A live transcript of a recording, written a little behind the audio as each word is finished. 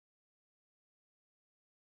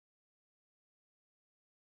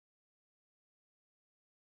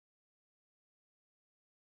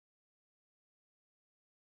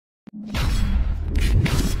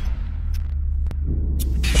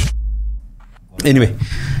Anyway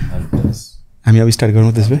हामी अब start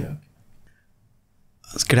गरौँ त्यसो भए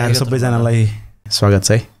केटाहरू सबैजनालाई स्वागत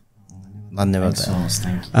छ है धन्यवाद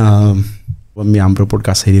हाम्रो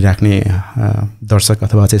पोडकास्ट हेरिराख्ने दर्शक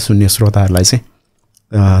अथवा चाहिँ सुन्ने श्रोताहरूलाई चाहिँ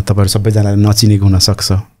तपाईँहरू सबैजनाले नचिनेको हुनसक्छ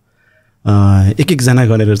एक एकजना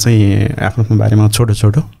गरेर चाहिँ आफ्नो आफ्नो बारेमा छोटो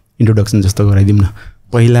छोटो इन्ट्रोडक्सन जस्तो गराइदिउँ न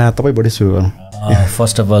पहिला तपाईँबाटै सुरु गरौँ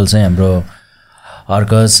फर्स्ट अफ अल चाहिँ हाम्रो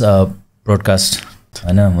हर्कस पोडकास्ट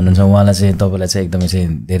हैन हुनुहुन्छ उहाँलाई चाहिँ तपाईँलाई चाहिँ एकदमै चाहिँ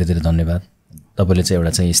धेरै धेरै धन्यवाद तपाईँले चाहिँ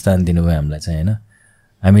एउटा चाहिँ स्थान दिनुभयो हामीलाई चाहिँ हैन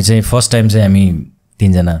हामी चाहिँ फर्स्ट टाइम चाहिँ हामी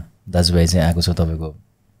तीनजना दाजुभाइ चाहिँ आएको छौँ तपाईँको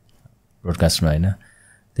ब्रोडकास्टमा हैन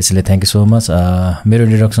त्यसैले थ्याङ्क यू सो मच मेरो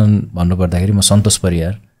इन्ट्रोडक्सन भन्नुपर्दाखेरि म सन्तोष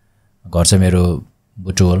परियार घर चाहिँ मेरो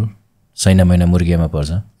बुटोल सैना महिना मुर्गियामा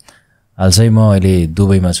पर्छ हाल चाहिँ म अहिले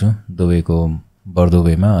दुबईमा छु दुबईको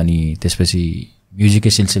बरदुबईमा अनि त्यसपछि म्युजिकै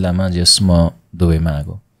सिलसिलामा जस म दुबईमा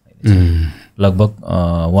आएको लगभग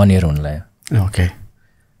 1 इयर हुन लाग्यो ओके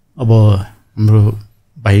अब हाम्रो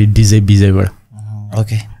भाइ डिजे विजयबाट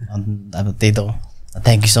ओके अब त्यही त हो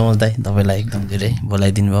थ्याङ्क यू सो मच दाइ तपाईँलाई एकदम धेरै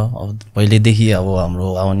बोलाइदिनु भयो अब पहिल्यैदेखि अब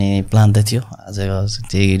हाम्रो आउने प्लान त थियो आज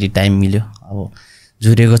चाहिँ टाइम मिल्यो अब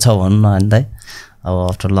जुरेको छ भनौँ न अनि दाइ अब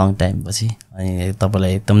आफ्टर लङ टाइम पछि अनि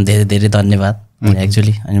तपाईँलाई एकदम धेरै धेरै धन्यवाद अनि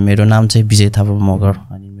एक्चुअली अनि मेरो नाम चाहिँ विजय थापा मगर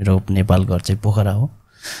अनि मेरो नेपाल घर चाहिँ पोखरा हो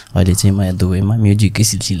अहिले चाहिँ म यहाँ दुबईमा म्युजिककै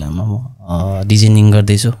सिलसिलामा म डिजाइनिङ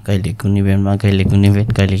गर्दैछु कहिले कुन इभेन्टमा कहिले कुन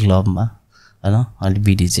इभेन्ट कहिले क्लबमा होइन अहिले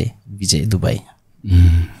VDJ विजय दुबई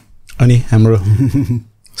अनि हाम्रो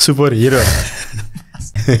super hero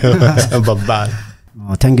बब्बा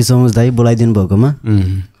thank you so much दाइ बोलाइदिनु भएकोमा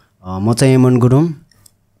म चाहिँ यमन गुरुङ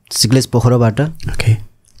सिक्लेस पोखराबाट ओके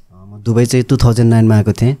म दुबई चाहिँ 2009मा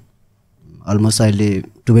आएको थिएँ अलमोस्ट अहिले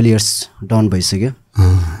 12 इयर्स डाउन भइसक्यो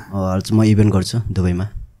अहिले चाहिँ म इभेन्ट गर्छु दुबईमा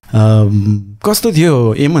कस्तो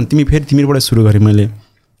थियो एमन तिमी फेरि तिमीबाट सुरु गरेँ मैले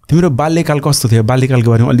तिम्रो बाल्यकाल कस्तो थियो बाल्यकालको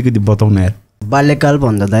बारेमा अलिकति बताउन यार बाल्यकाल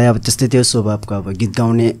भन्दा दाइ अब त्यस्तै थियो स्वभावको अब गीत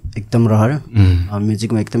गाउने एकदम रहर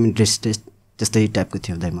म्युजिकमा एकदम इन्ट्रेस्टेड त्यस्तै टाइपको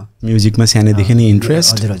थियो दाइ म म्युजिकमा सानैदेखि नै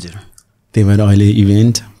इन्ट्रेस्ट हजुर हजुर त्यही भएर अहिले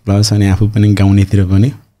इभेन्ट प्लस अनि आफू पनि गाउनेतिर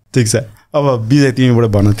पनि ठिक छ अब विजय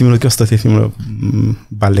तिमीबाट भन तिम्रो कस्तो थियो तिम्रो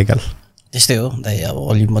बाल्यकाल त्यस्तै हो दाइ अब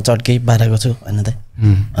अलि म चट्कै पारेको छु होइन दाइ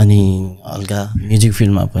अनि हल्का म्युजिक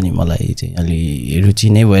फिल्डमा पनि मलाई चाहिँ अलि रुचि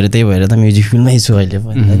नै भएर त्यही भएर त म्युजिक फिल्डमै छु अहिले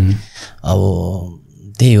पनि दाइ अब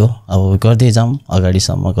त्यही हो अब गर्दै जाऊँ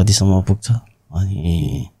अगाडिसम्म कतिसम्म पुग्छ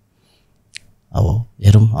अनि अब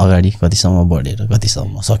हेरौँ अगाडि कतिसम्म बढेर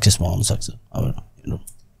कतिसम्म सक्सेसमा आउन सक्छ अब हेरौँ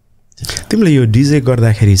तिमीले यो डिजे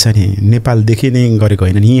गर्दाखेरि छ नि नेपालदेखि नै गरेको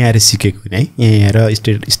होइन नि यहाँ आएर सिकेको है यहाँ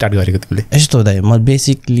आएर स्टार्ट गरेको तिमीले यस्तो दाइ म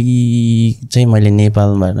बेसिकली चाहिँ मैले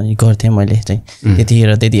नेपालमा गर्थेँ मैले चाहिँ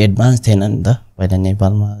त्यतिखेर त्यति एडभान्स थिएन नि त पहिला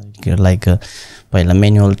नेपालमा लाइक पहिला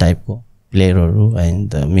मेनुअल टाइपको प्लेयरहरू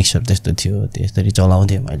एन्ड मिक्सर त्यस्तो थियो त्यसरी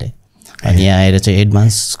चलाउँथेँ मैले अनि यहाँ आएर चाहिँ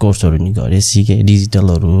एडभान्स कोर्सहरू नि गरेँ सिकेँ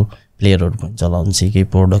डिजिटलहरू प्लेयरहरू पनि चलाउनु सिकेँ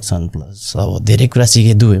प्रोडक्सन प्लस अब धेरै कुरा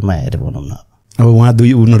सिकेँ दुबईमा आएर भनौँ न अब उहाँ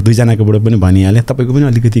उनीहरू दुईजनाकोबाट पनि भनिहालेँ तपाईँको पनि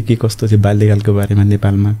अलिकति के कस्तो थियो बाल्यकालको बारेमा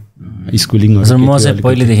नेपालमा स्कुलिङ हजुर म चाहिँ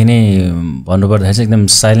पहिलेदेखि नै भन्नुपर्दाखेरि चाहिँ एकदम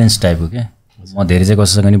साइलेन्स टाइपको क्या म धेरै चाहिँ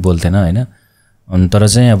कसैसँग नि बोल्थेन होइन अनि तर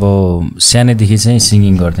चाहिँ अब सानैदेखि चाहिँ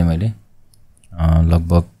सिङ्गिङ गर्थेँ मैले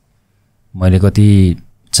लगभग मैले कति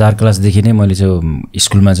 4 क्लासदेखि नै मैले चाहिँ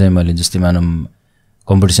स्कुलमा चाहिँ मैले जस्तै मानौँ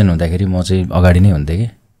कम्पिटिसन हुँदाखेरि म चाहिँ अगाडि नै हुन्थेँ कि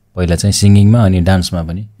पहिला चाहिँ सिङ्गिङमा अनि डान्समा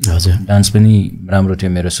पनि हजुर डान्स पनि राम्रो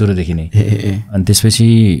थियो मेरो सुरुदेखि नै अनि त्यसपछि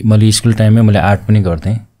मैले स्कुल टाइममै मैले आर्ट पनि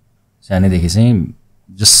गर्थेँ सानैदेखि चाहिँ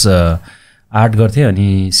जस आर्ट गर्थेँ अनि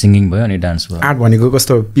सिङ्गिङ भयो अनि डान्स भयो आर्ट भनेको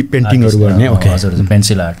कस्तो पेन्टिङहरू गर्ने ओके हजुर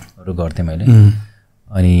पेन्सिल आर्टहरू गर्थेँ मैले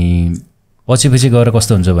अनि पछि गएर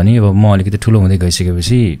कस्तो हुन्छ भने अब म अलिकति ठुलो हुँदै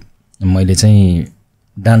गइसकेपछि मैले चाहिँ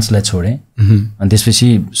डान्सलाई छोडेँ अनि त्यसपछि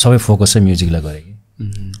सबै फोकस चाहिँ म्युजिकलाई गरेँ कि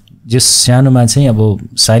जस सानोमा चाहिँ अब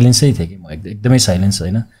साइलेन्सै थिएँ कि म एकदमै साइलेन्स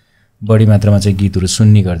होइन बढी मात्रामा चाहिँ गीतहरू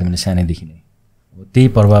सुन्ने गर्थेँ मैले सानैदेखि नै त्यही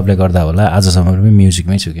प्रभावले गर्दा होला आजसम्म पनि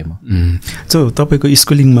म्युजिकमै छु कि म सो तपाईँको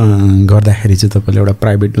स्कुलिङमा गर्दाखेरि चाहिँ तपाईँले एउटा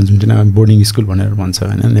प्राइभेट जुन चाहिँ बोर्डिङ स्कुल भनेर भन्छ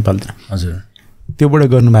होइन नेपालतिर हजुर त्योबाट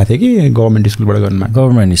गर्नुभएको थियो कि गभर्मेन्ट स्कुलबाट गर्नुभएको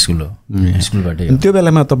गभर्मेन्ट स्कुल हो स्कुलबाटै त्यो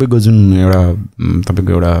बेलामा तपाईँको जुन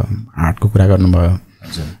तपाईँको एउटा आर्टको कुरा गर्नुभयो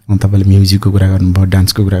हजुर तपाईँले म्युजिकको कुरा गर्नुभयो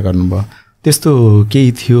डान्सको कुरा गर्नुभयो त्यस्तो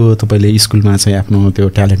केही थियो तपाईँले स्कुलमा चाहिँ आफ्नो त्यो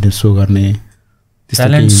ट्यालेन्ट सो गर्ने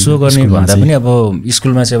भन्दा पनि अब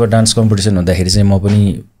स्कुलमा चाहिँ अब डान्स कम्पिटिसन हुँदाखेरि चाहिँ म पनि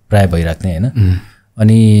प्रायः भइरहेको थिएँ होइन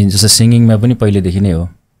अनि जस्तो सिङ्गिङमा पनि पहिलेदेखि नै हो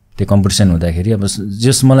त्यो कम्पिटिसन हुँदाखेरि अब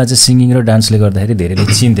जस मलाई चाहिँ सिङ्गिङ र डान्सले गर्दाखेरि धेरैले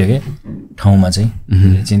चिन्थ्यो क्या ठाउँमा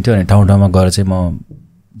चाहिँ चिन्थ्यो अनि ठाउँ ठाउँमा गएर चाहिँ म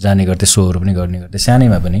जाने गर्थेँ, सोहरू पनि गर्ने गर्थेँ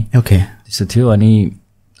सानैमा पनि। ओके, त्यस्तो थियो। अनि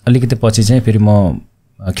अलिकति पछि चाहिँ फेरि म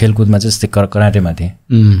खेलकुदमा चाहिँ जस्तै कराटेमा थिएँ,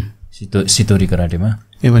 सितोरी कराटेमा।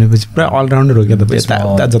 ए भनेपछि पुरा अलराउन्डर हो क्या तपाईँ,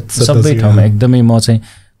 सबै ठाउँमा एकदमै। म चाहिँ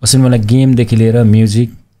कसैले मलाई गेमदेखि लिएर म्युजिक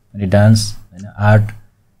अनि डान्स होइन आर्ट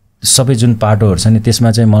सबै जुन पाटोहरू छ नि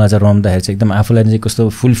त्यसमा चाहिँ मलाई चाहिँ रम्दाखेरि चाहिँ एकदम आफूलाई चाहिँ कस्तो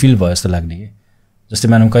फुलफिल भयो जस्तो लाग्ने कि। जस्तै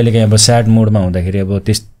मानौँ कहिलेकाहीँ अब स्याड मोडमा हुँदाखेरि अब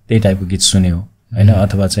त्यही टाइपको गीत सुन्यो होइन,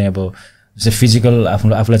 अथवा चाहिँ अब जस्तै फिजिकल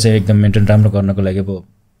आफूलाई चाहिँ एकदम मेन्टेन राम्रो गर्नको लागि अब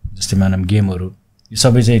जस्तै मानौँ गेमहरू यो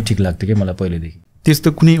सबै चाहिँ ठिक लाग्थ्यो कि मलाई पहिलेदेखि।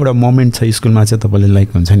 त्यस्तो कुनै एउटा मोमेन्ट छ स्कुलमा चाहिँ तपाईँले लाइक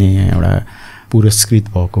हुन्छ नि एउटा पुरस्कृत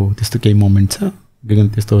भएको त्यस्तो केही मोमेन्ट छ?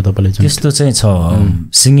 त्यस्तो तपाईँले त्यस्तो चाहिँ छ,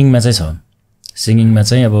 सिङ्गिङमा चाहिँ छ। सिङ्गिङमा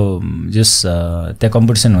चाहिँ अब जस त्यहाँ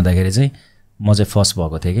कम्पिटिसन हुँदाखेरि चाहिँ म चाहिँ फर्स्ट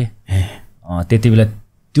भएको थिएँ कि। त्यति बेला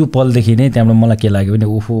त्यो पलदेखि नै त्यहाँबाट मलाई के लाग्यो भने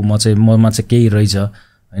ओहो ममा चाहिँ केही रहेछ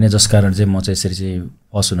होइन, जस कारण चाहिँ म चाहिँ यसरी चाहिँ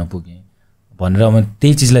फर्स्ट हुन पुगेँ भनेर अब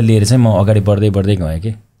त्यही चिजलाई लिएर चाहिँ म अगाडि बढ्दै गएँ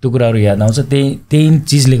कि। त्यो कुराहरू याद आउँछ, त्यही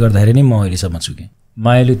चिजले गर्दाखेरि नै म अहिलेसम्म चुकेँ।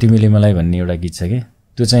 मायालु तिमीले मलाई भन्ने एउटा गीत छ कि,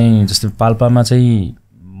 त्यो चाहिँ जस्तै पाल्पामा चाहिँ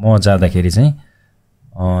म जाँदाखेरि चाहिँ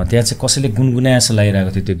त्यहाँ चाहिँ कसैले गुनगुनाए जस्तो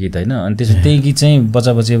लागिरहेको थियो त्यो गीत होइन। अनि त्यही गीत चाहिँ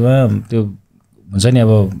बच्चाबच्चीमा त्यो हुन्छ नि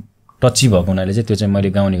अब टची भएको हुनाले चाहिँ त्यो चाहिँ मैले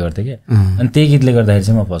गाउने गर्थेँ कि। अनि त्यही गीतले गर्दाखेरि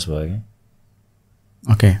चाहिँ म फर्स्ट भयो कि।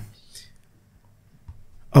 ओके,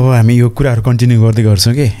 अब हामी यो कुराहरू कन्टिन्यू गर्दै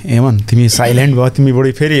गर्छौँ कि। एमन तिमी साइलेन्ट भयो,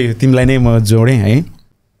 तिमीबाट फेरि तिमीलाई नै म जोडेँ है।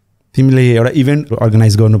 तिमीले एउटा इभेन्ट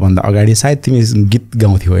अर्गनाइज गर्नुभन्दा अगाडि सायद तिमी गीत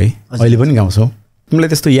गाउँथ्यौ है, अहिले पनि गाउँछौ। तिमीलाई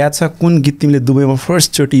त्यस्तो याद छ कुन गीत तिमीले दुबईमा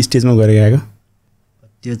फर्स्टचोटि स्टेजमा गरेर गएको?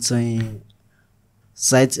 त्यो चाहिँ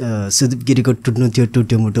सायद सुदीप गिरीको टुट्नु थियो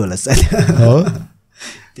टुट्यो मुटु होला सायद। हो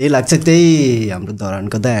त्यही लाग्छ, त्यही हाम्रो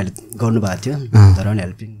धरानको दाइहरूले गर्नुभएको थियो, धरान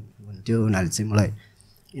हेल्पिङ हुन्थ्यो, उनीहरूले चाहिँ मलाई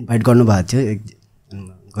इन्भाइट गर्नुभएको थियो।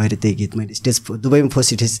 गएर त्यही गीत मैले स्टेज दुबईमा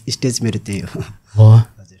फर्स्ट स्टेज मेरो त्यही हो।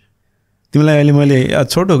 हजुर, तिमीलाई अहिले मैले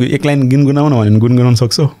छोटो एक लाइन गुनगुनाउन भने गुनगुनाउन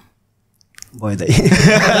सक्छौ? भयो दाइ।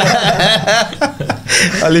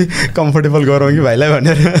 अलि कम्फर्टेबल गरौँ कि भाइलाई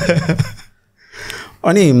भनेर।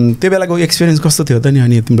 अनि त्यो बेलाको एक्सपिरियन्स कस्तो थियो त नि?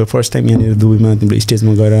 अनि तिम्रो फर्स्ट टाइम यहाँनिर दुबईमा तिम्रो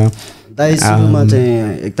स्टेजमा गएर? दाइ सुरुमा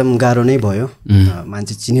चाहिँ एकदम गाह्रो नै भयो,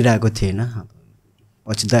 मान्छे चिनिरहेको थिएन।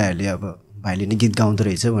 पछि दाइहरूले अब भाइले नै गीत गाउँदो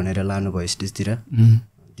रहेछ भनेर लानुभयो स्टेजतिर।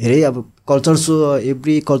 धेरै अब कल्चर सो,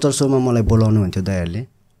 एभ्री कल्चर सोमा मलाई बोलाउनु हुन्थ्यो दाइहरूले,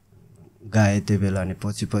 गाएँ त्यो बेला। अनि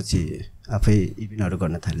पछि आफै इभेन्टहरू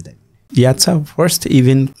गर्न थालेँ। दाइ याद छ फर्स्ट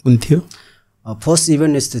इभेन्ट कुन थियो? फर्स्ट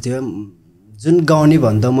इभेन्ट यस्तो थियो, जुन गाउने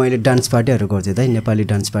भन्दा मैले डान्स पार्टीहरू गर्थेँ दाइ, नेपाली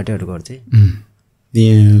डान्स पार्टीहरू गर्थेँ।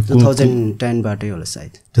 2010बाटै होला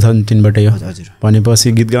सायद। 2010बाटै हो? हजुर।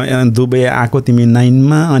 भनेपछि गीत दुबई आएको तिमी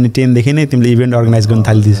 9मा अनि 10देखि नै तिमीले इभेन्ट अर्गनाइज गर्न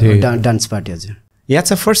थालिदियौ? Dance party. हजुर। याद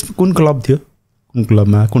छ फर्स्ट कुन क्लब थियो? कुन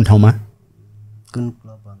क्लबमा, कुन ठाउँमा? कुन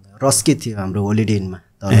क्लब भन्दा रस्के थियो हाम्रो होलिडे इनमा।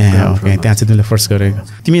 ओके, त्यहाँ चाहिँ तिमीले फर्स्ट गरेको।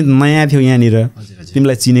 तिमी नयाँ थियौ यहाँनिर,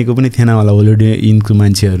 तिमीलाई चिनेको पनि थिएन होला होलिडे इनको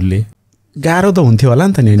मान्छेहरूले। गाह्रो त हुन्थ्यो होला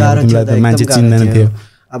नि त नि, तिमीलाई त मान्छे चिन्दैन थियो।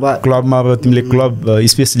 अब क्लबमा अब तिमीले क्लब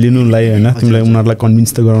स्पेस लिनुलाई होइन, तिमीलाई उनीहरूलाई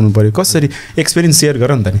कन्भिन्स त गराउनु पऱ्यो। कसरी एक्सपिरियन्स सेयर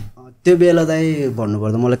गर नि त नि? त्यो बेला दाइ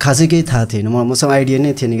भन्नुपर्दा मलाई खासै केही थाहा थिएन, मसँग आइडिया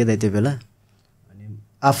नै थिएन कि दाइ त्यो बेला। अनि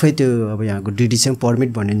आफै त्यो अब यहाँको डिडीसँग पर्मिट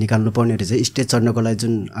भन्ने निकाल्नु पर्ने रहेछ, स्टेज चढ्नको लागि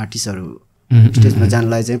जुन आर्टिस्टहरू स्टेजमा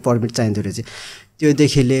जानलाई चाहिँ पर्मिट चाहिन्थ्यो रहेछ।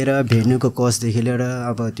 त्योदेखि लिएर भेन्यूको कस्टदेखि लिएर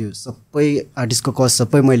अब त्यो सबै आर्टिस्टको कस्ट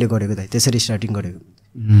सबै मैले गरेको दाइ, त्यसरी स्टार्टिङ गरेको।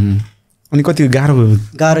 अनि कति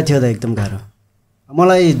गाह्रो थियो दाइ, एकदम गाह्रो।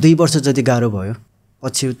 मलाई 2 वर्ष जति गाह्रो भयो,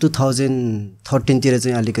 पछि 2013तिर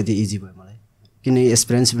चाहिँ अलिकति इजी भयो मलाई, किन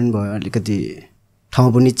एक्सपिरियन्स पनि भयो, अलिकति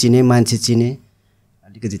ठाउँ पनि चिने, मान्छे चिने,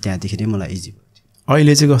 अलिकति त्यहाँदेखि नै मलाई इजी भयो।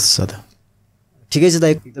 अहिले चाहिँ कस्तो छ त? ठिकै छ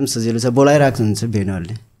दाइ, एकदम सजिलो छ, बोलाइरहेको हुन्छ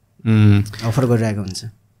भेन्यूहरूले, अफर गरिरहेको हुन्छ।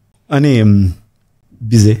 अनि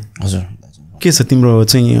विजय, हजुर के छ तिम्रो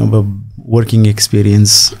चाहिँ अब working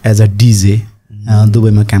experience as a DJ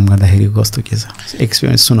दुबईमा काम गर्दाखेरि कस्तो के छ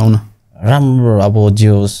एक्सपिरियन्स सुनाउ न? राम्रो, अब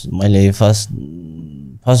जो मैले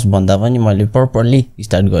फर्स्ट भन्दा पनि मैले प्रपरली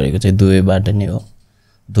स्टार्ट गरेको चाहिँ दुबईबाट नै हो।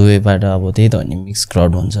 दुबईबाट अब त्यही त हो नि, मिक्स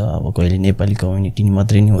क्राउड हुन्छ। अब कहिले नेपाली कम्युनिटी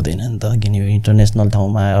मात्रै नि हुँदैन नि त, किनभने इन्टरनेसनल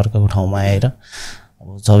ठाउँमा अर्को ठाउँमा आएर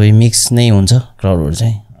अब सबै मिक्स नै हुन्छ क्राउडहरू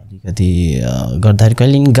चाहिँ। अलिकति गर्दाखेरि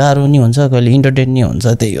कहिले गाह्रो नि हुन्छ, कहिले इन्टरटेन नि हुन्छ,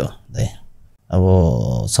 त्यही हो दाइ। अब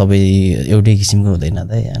सबै एउटै किसिमको हुँदैन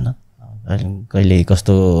दाइ होइन, कहिले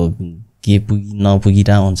कस्तो के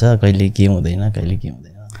नपुगिरहेको हुन्छ, कहिले के हुँदैन, कहिले के हुँदैन।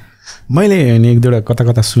 मैले एक दुईवटा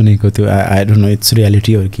कता सुनेको थियो, I don't know it's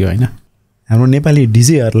reality हो कि होइन, हाम्रो नेपाली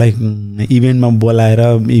डिजेहरूलाई इभेन्टमा बोलाएर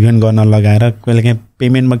इभेन्ट गर्न लगाएर कहिलेकाहीँ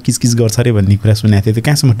पेमेन्टमा किचकिच गर्छ अरे भन्ने कुरा सुनेको थियो, त्यो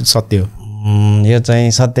कहाँसम्म सत्य हो? यो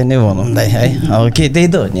चाहिँ सत्य नै भनौँ दाइ है अब के त्यही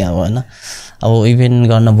त हो नि अब होइन अब इभेन्ट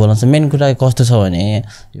गर्न बोलाउँछ मेन कुरा कस्तो छ भने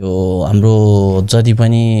यो हाम्रो जति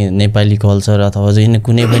पनि नेपाली कल्चर अथवा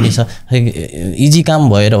कुनै पनि छ इजी काम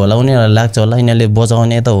भएर होला उनीहरूलाई लाग्छ होला यिनीहरूले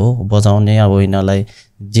बजाउने त हो बजाउने अब यिनीहरूलाई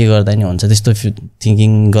जे गर्दा नि हुन्छ त्यस्तो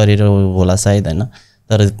थिङ्किङ गरेर होला सायद होइन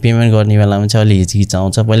तर पेमेन्ट गर्ने बेलामा चाहिँ अलि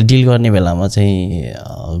हिचकिचाउँछ पहिले डिल गर्ने बेलामा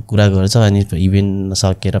चाहिँ कुरा गर्छ अनि इभेन्ट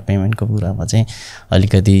सकेर पेमेन्टको कुरामा चाहिँ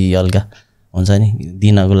अलिकति हल्का हुन्छ नि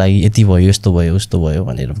दिनको लागि यति भयो यस्तो भयो उस्तो भयो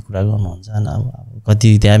भनेर कुरा गर्नुहुन्छ अब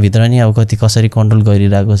कति त्यहाँभित्र नि अब कति कसरी कन्ट्रोल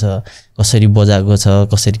गरिरहेको छ कसरी बजाएको छ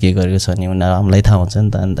कसरी के गरेको छ नि उनीहरू हामीलाई थाहा हुन्छ नि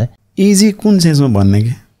त अन्त इजी कुन सेन्समा भन्ने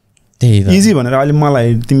कि त्यही त इजी भनेर अहिले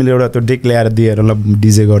मलाई तिमीले एउटा त्यो डेक ल्याएर दिएर ल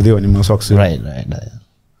डिजे गरिदियो भने म सक्छु राइट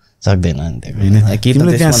सक्दैन नि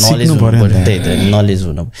त्यही त नलेज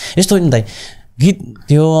हुनु यस्तो हो नि त गीत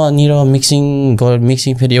त्योनिर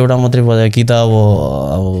मिक्सिङ फेरि एउटा मात्रै बजायो कि त अब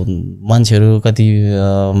मान्छेहरू कति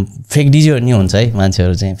फेक डिजेहरू नि हुन्छ है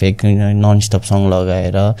मान्छेहरू चाहिँ फेक नन स्टप सङ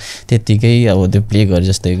लगाएर त्यत्तिकै अब त्यो प्ले गरे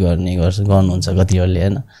जस्तै गर्नुहुन्छ कतिहरूले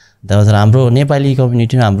होइन तर हाम्रो नेपाली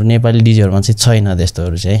कम्युनिटीमा हाम्रो नेपाली डिजेहरूमा चाहिँ छैन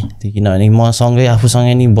त्यस्तोहरू चाहिँ त्यो किनभने म सँगै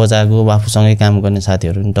आफूसँगै नि बजाएको आफूसँगै काम गर्ने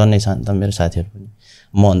साथीहरू नि टन्नै छ नि त मेरो साथीहरू पनि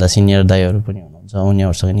मभन्दा सिनियर दाइहरू पनि हुनुहुन्छ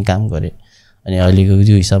उनीहरूसँग नि काम गरेँ अनि अहिलेको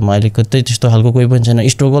त्यो हिसाबमा अहिले कतै त्यस्तो खालको कोही पनि छैन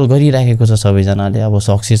स्ट्रगल गरिराखेको छ सबैजनाले अब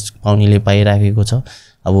सक्सेस पाउनेले पाइराखेको छ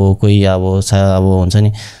अब कोही अब हुन्छ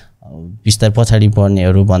नि बिस्तारै पछाडि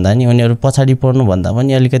पर्नेहरू भन्दा नि उनीहरू पछाडि पर्नु भन्दा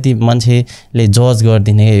पनि अलिकति मान्छेले जज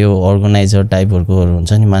गरिदिने यो अर्गनाइजर टाइपहरूकोहरू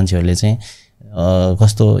हुन्छ नि मान्छेहरूले चाहिँ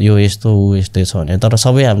कस्तो यो यस्तो ऊ यस्तो छ भने तर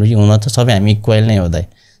सबै हाम्रो हुन त सबै हामी इक्वल नै हो दाइ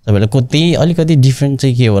सबैलाई त्यही अलिकति डिफ्रेन्ट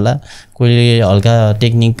चाहिँ के होला कोहीले हल्का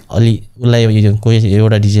टेक्निक उसलाई कोही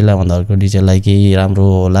एउटा डिजेलाई भन्दा अर्को डिजेलाई केही राम्रो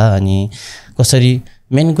होला अनि कसरी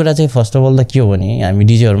मेन कुरा चाहिँ फर्स्ट अफ अल त के हो भने हामी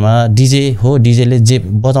डिजेहरूमा डिजेले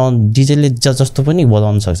डिजेले जस्तो पनि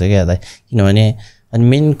बजाउन सक्छ क्या दाइ किनभने अनि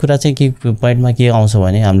मेन कुरा चाहिँ के पोइन्टमा के आउँछ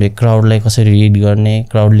भने हामीले क्राउडलाई कसरी रिड गर्ने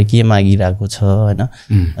क्राउडले के मागिरहेको छ होइन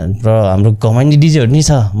र हाम्रो कमान्डी डिजेहरू नि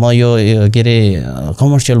छ म यो के अरे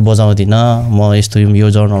कमर्सियल बजाउँदिनँ म यस्तो यो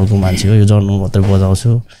जर्नलको मान्छे हो यो जर्नल मात्रै बजाउँछु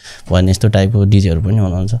भन्ने यस्तो टाइपको डिजेहरू पनि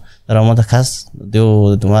हुनुहुन्छ तर म त खास त्यो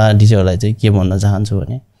उहाँ डिजेहरूलाई चाहिँ के भन्न चाहन्छु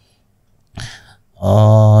भने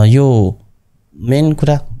यो मेन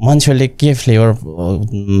कुरा मान्छेहरूले के फ्लेभर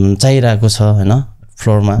चाहिरहेको छ होइन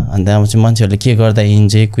फ्लोरमा अनि त्यहाँ चाहिँ मान्छेहरूले के गर्दा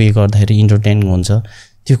इन्जोय के गर्दाखेरि इन्टरटेन हुन्छ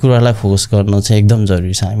त्यो कुरालाई फोकस गर्नु चाहिँ एकदम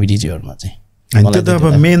जरुरी छ हामी डिजेहरूमा चाहिँ त्यो त अब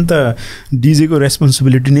मेन त डिजेको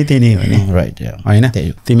रेस्पोन्सिबिलिटी नै त्यही नै हो नि राइट होइन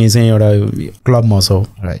तिमी चाहिँ एउटा क्लबमा छौ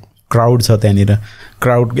राइट क्राउड छ त्यहाँनिर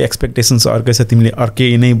क्राउडको एक्सपेक्टेसन्स अर्कै छ तिमीले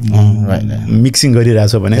अर्कै नै मिक्सिङ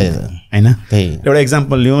गरिरहेछौ भने होइन एउटा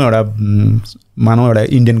इक्जाम्पल लिउँ एउटा मानौ एउटा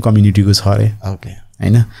इन्डियन कम्युनिटीको छ अरे ओके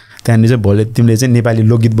होइन त्यहाँनिर चाहिँ भोलि तिमीले चाहिँ नेपाली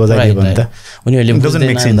लोकगीत बजाइदियो भने त उनीहरूले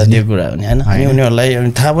बुझ्दैन त्यो कुरा हो नि होइन अनि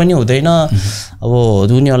उनीहरूलाई थाहा पनि हुँदैन अब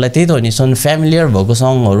उनीहरूलाई त्यही त हो नि फ्यामिलियर भएको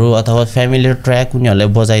सङहरू अथवा फ्यामिलियर ट्र्याक उनीहरूलाई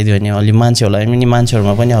बजाइदियो भने अलि मान्छेहरूलाई पनि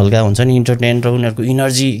मान्छेहरूमा पनि हल्का हुन्छ नि इन्टरटेन र उनीहरूको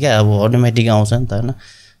इनर्जी क्या अब अटोमेटिक आउँछ नि त होइन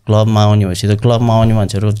क्लबमा आउने भएपछि त क्लबमा आउने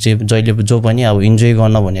मान्छेहरू जहिले जो पनि अब इन्जोय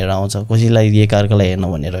गर्न भनेर आउँछ कसैलाई एकअर्कालाई हेर्न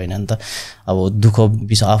भनेर होइन नि त अब दुःख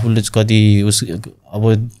बिस आफूले कति अब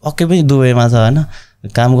पक्कै पनि दुबईमा छ होइन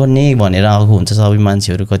काम गर्ने भनेर आएको हुन्छ सबै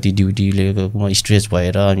मान्छेहरू कति ड्युटीले स्ट्रेस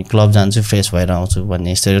भएर अनि क्लब जान्छु फ्रेस भएर आउँछु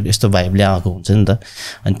भन्ने यस्तो भाइबले आएको हुन्छ नि त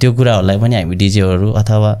अनि त्यो कुराहरूलाई पनि हामी डिजेहरू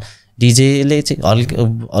अथवा डिजेले चाहिँ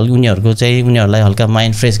उनीहरूको चाहिँ उनीहरूलाई हल्का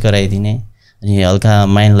माइन्ड फ्रेस गराइदिने अनि हल्का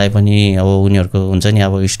माइन्डलाई पनि अब उनीहरूको हुन्छ नि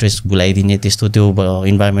अब स्ट्रेस भुलाइदिने त्यस्तो त्यो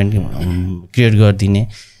इन्भाइरोमेन्ट क्रिएट गरिदिने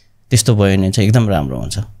त्यस्तो भयो भने चाहिँ एकदम राम्रो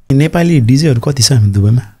हुन्छ नेपाली डिजेहरू कति छ हामी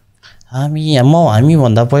दुबईमा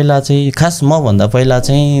हामीभन्दा पहिला चाहिँ खास मभन्दा पहिला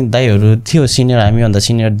चाहिँ दाइहरू थियो सिनियर हामीभन्दा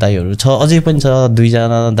सिनियर दाइहरू छ अझै पनि छ 2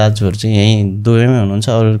 जना दाजुहरू चाहिँ यहीँ दुबईमै हुनुहुन्छ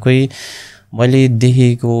अरू कोही मैले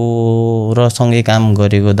देखेको र सँगै काम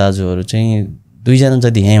गरेको दाजुहरू चाहिँ 2 जना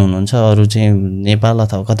जति यहीँ हुनुहुन्छ अरू चाहिँ नेपाल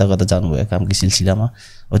अथवा कता कता जानुभयो कामको सिलसिलामा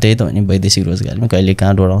हो त्यही त हो नि वैदेशिक रोजगारीमा कहिले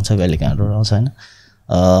कहाँ डोराउँछ कहिले कहाँ डोराउँछ होइन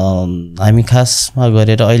हामी खासमा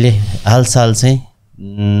गरेर अहिले हालसाल चाहिँ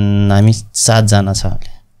हामी 7 जना छ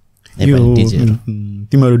यो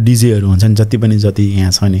तिमीहरू डिजेहरू हुन्छन् जति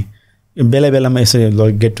यहाँ छ नि बेला बेलामा यसो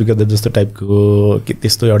गेट टुगेदर जस्तो टाइपको के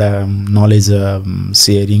त्यस्तो एउटा नलेज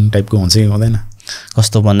सेयरिङ टाइपको हुन्छ कि हुँदैन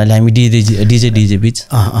कस्तो भन्नाले हामी डिजे बिच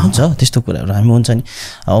हुन्छ त्यस्तो कुराहरू हामी हुन्छ नि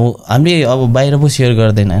अब हामीले अब बाहिर पो सेयर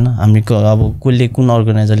गर्दैन होइन हामी अब कसले कुन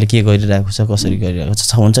अर्गनाइजरले के गरिरहेको छ कसरी गरिरहेको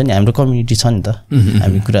छ हुन्छ नि हाम्रो कम्युनिटी छ नि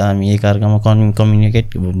त हामी एकअर्कामा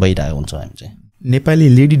कम्युनिकेट भइरहेको हुन्छ हामी चाहिँ नेपाली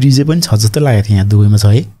लेडी डिजे पनि छ जस्तो लागेको थियो यहाँ दुबईमा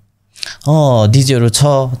छ है डिजेहरू छ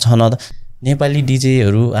न त नेपाली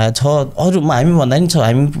डिजेहरू छ अरू हामी भन्दा नि छ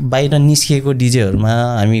हामी बाहिर निस्किएको डिजेहरूमा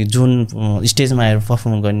हामी जुन स्टेजमा आएर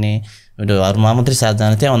पर्फर्म गर्नेहरूमा मात्रै 7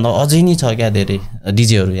 जना त्यहाँभन्दा अझै नि छ क्या धेरै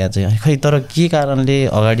डिजेहरू यहाँ चाहिँ खै तर के कारणले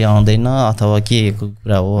अगाडि आउँदैन अथवा के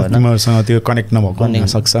कुरा हो होइन तिमीहरूसँग त्यो कनेक्ट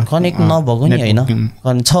नभएको नि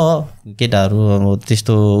होइन छ केटाहरू अब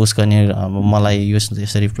त्यस्तो उस गर्ने अब मलाई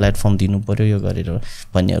यसरी प्लेटफर्म दिनु पर्यो यो गरेर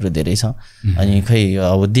भन्नेहरू धेरै छ अनि खै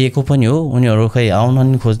अब दिएको पनि हो उनीहरू खै आउन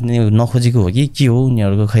नि खोज्ने नखोजेको हो कि के हो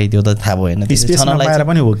उनीहरूको खै त्यो त थाहा भएन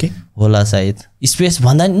पनि हो कि होला सायद स्पेस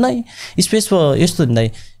भन्दा नै स्पेस यस्तो भन्दा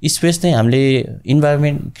स्पेस चाहिँ हामीले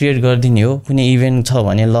इन्भाइरोमेन्ट क्रिएट गरिदिने हो कुनै इभेन्ट छ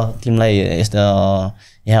भने ल तिमीलाई यस्तो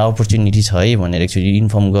यहाँ अपर्च्युनिटी छ है भनेर एकचोटि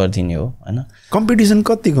इन्फर्म गरिदिने हो होइन कम्पिटिसन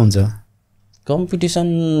कतिको हुन्छ कम्पिटिसन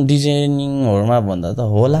डिजाइनिङहरूमा भन्दा त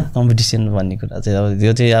होला कम्पिटिसन भन्ने कुरा चाहिँ अब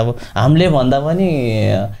त्यो चाहिँ अब हामीले भन्दा पनि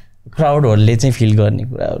क्राउडहरूले चाहिँ फिल गर्ने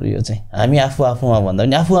कुराहरू यो चाहिँ हामी आफूमा भन्दा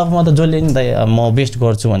पनि आफूमा त जसले नि त म बेस्ट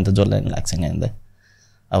गर्छु भने त जसलाई नि लाग्छ नि अन्त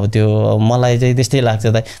अब त्यो मलाई चाहिँ त्यस्तै लाग्छ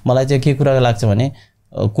त मलाई चाहिँ के कुरा लाग्छ भने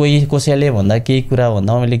कोही कसैले भन्दा केही कुरा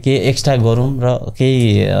भन्दा मैले केही एक्स्ट्रा गरौँ र केही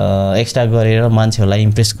एक्स्ट्रा गरेर मान्छेहरूलाई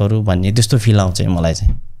इम्प्रेस गरौँ भन्ने त्यस्तो फिल आउँछ मलाई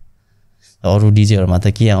चाहिँ अरू डिजेहरूमा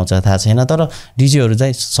त के आउँछ थाहा छैन तर डिजेहरू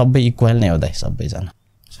चाहिँ सबै इक्वल नै हो दाइ सबैजना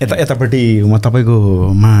यतापट्टि म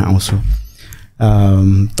तपाईँकोमा आउँछु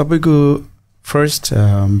तपाईँको फर्स्ट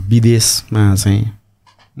विदेशमा चाहिँ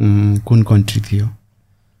कुन कन्ट्री थियो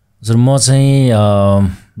हजुर म चाहिँ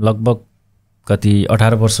लगभग कति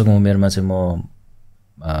 18 वर्षको उमेरमा चाहिँ म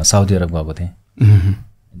साउदी अरब गएको थिएँ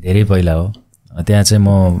धेरै पहिला हो त्यहाँ चाहिँ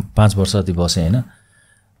म 5 वर्ष जति बसेँ होइन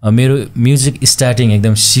मेरो म्युजिक स्टार्टिङ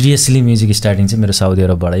एकदम सिरियसली म्युजिक स्टार्टिङ चाहिँ मेरो साउदी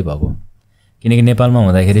अरबबाटै भएको किनकि नेपालमा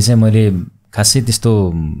हुँदाखेरि चाहिँ मैले खासै त्यस्तो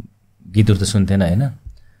गीतहरू त सुन्थेन होइन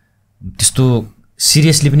त्यस्तो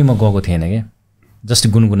सिरियसली पनि म गएको थिएन क्या जस्ट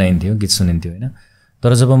गुनगुनाइन्थ्यो गीत सुनिन्थ्यो होइन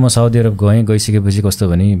तर जब म साउदी अरब गइसकेपछि कस्तो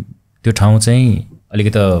भने त्यो ठाउँ चाहिँ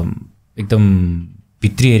अलिकति एकदम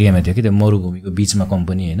भित्री एरियामा थियो कि त्यो मरुभूमिको बिचमा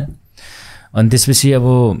कम्पनी होइन अनि त्यसपछि अब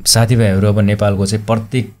साथीभाइहरू अब नेपालको चाहिँ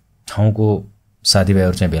प्रत्येक ठाउँको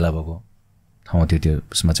साथीभाइहरू चाहिँ भेला भएको ठाउँ थियो त्यो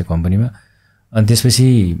उसमा चाहिँ कम्पनीमा अनि त्यसपछि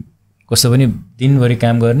कस्तो पनि दिनभरि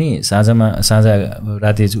काम गर्ने साँझा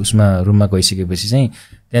राति उसमा रुममा गइसकेपछि चाहिँ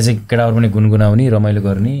त्यहाँ चाहिँ केटाहरू पनि गुनगुनाउने रमाइलो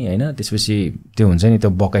गर्ने होइन त्यसपछि त्यो हुन्छ नि त्यो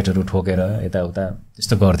बकेटहरू ठोकेर यताउता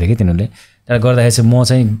त्यस्तो गर्थ्यो कि तिनीहरूले त्यहाँ गर्दाखेरि चाहिँ म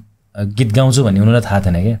चाहिँ गीत गाउँछु भन्ने उनीहरूलाई थाहा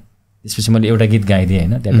थिएन क्या त्यसपछि मैले एउटा गीत गाइदिएँ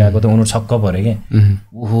होइन त्यहाँ गएको त उनीहरू छक्क पऱ्यो क्या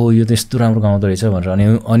ओहो यो त यस्तो राम्रो गाउँदो रहेछ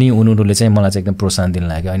भनेर अनि उनीहरूले चाहिँ मलाई चाहिँ एकदम प्रोत्साहन दिन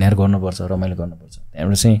लाग्यो होइन यार गर्नुपर्छ रमाइलो गर्नुपर्छ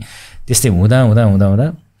त्यहाँबाट चाहिँ त्यस्तै हुँदा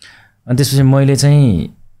अनि त्यसपछि मैले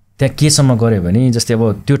चाहिँ त्यहाँ केसम्म गरेँ भने जस्तै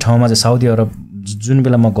अब त्यो ठाउँमा चाहिँ साउदी अरब जुन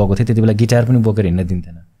बेला म गएको थिएँ त्यति बेला गिटार पनि बोकेर हिँड्न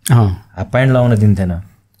दिन्थेन हाफ प्यान्ट लगाउन दिन्थेन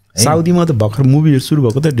साउदीमा त भर्खर मुभीहरू सुरु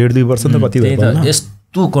भएको त 1.5-2 वर्ष त कति भयो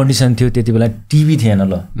यस्तो कन्डिसन थियो त्यति बेला टिभी थिएन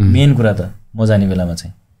ल मेन कुरा त म जाने बेलामा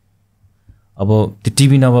चाहिँ अब त्यो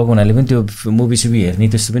टिभी नभएको हुनाले पनि त्यो मुभी सुभी हेर्ने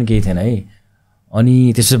त्यस्तो पनि केही थिएन है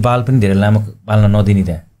अनि त्यसपछि बाल पनि धेरै लामो पाल्न नदिने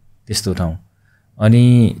त्यहाँ त्यस्तो ठाउँ अनि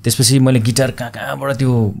त्यसपछि मैले गिटार कहाँबाट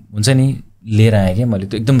त्यो हुन्छ नि लिएर आएँ क्या मैले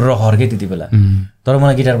त्यो एकदम रहर क्या त्यति बेला तर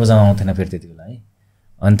मलाई गिटार बजाउन आउँथेन फेरि त्यति बेला है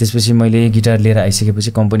अनि त्यसपछि मैले गिटार लिएर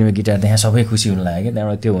आइसकेपछि कम्पनीमा गिटार देखाएँ सबै खुसी हुन लाग्यो क्या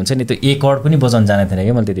त्यहाँबाट त्यो हुन्छ नि त्यो एक कर्ड पनि बजाउन जाने थिएन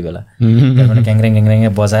क्या मैले त्यति बेला त्यहाँबाट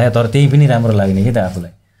क्याङ्ग्याङ बजाएँ तर त्यही पनि राम्रो लाग्ने कि त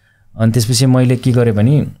आफूलाई अनि त्यसपछि मैले के गरेँ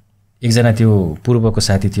भने एकजना त्यो पूर्वको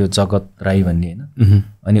साथी थियो जगत राई भन्ने होइन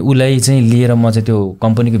अनि उसलाई चाहिँ लिएर म चाहिँ त्यो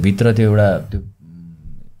कम्पनीको भित्र त्यो एउटा त्यो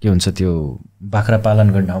के हुन्छ त्यो बाख्रा पालन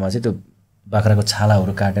गर्ने ठाउँमा चाहिँ त्यो बाख्राको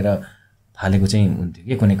छालाहरू काटेर फालेको चाहिँ हुन्थ्यो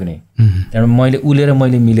कि कुनै त्यहाँबाट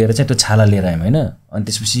मैले मिलेर चाहिँ त्यो छाला लिएर आयौँ होइन अनि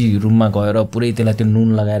त्यसपछि रुममा गएर पुरै त्यसलाई त्यो नुन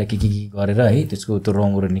लगाएर के गरेर है त्यसको त्यो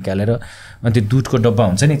रङहरू निकालेर अनि त्यो दुधको डब्बा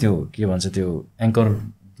हुन्छ नि त्यो के भन्छ त्यो एङ्कर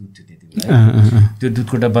दुध थियो त्यति बेला त्यो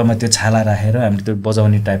दुधको डब्बामा त्यो छाला राखेर हामीले त्यो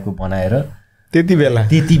बजाउने टाइपको बनाएर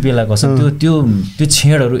त्यति बेला कसम त्यो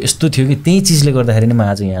छेडहरू यस्तो थियो कि त्यही चिजले गर्दाखेरि नै म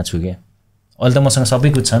आज यहाँ छु क्या अहिले त मसँग सबै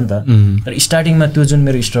कुछ छ नि त तर स्टार्टिङमा त्यो जुन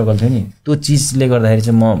मेरो स्ट्रगल थियो नि त्यो चिजले गर्दाखेरि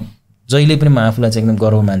चाहिँ म जहिले पनि म आफूलाई चाहिँ एकदम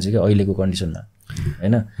गर्व मान्छु क्या अहिलेको कन्डिसनमा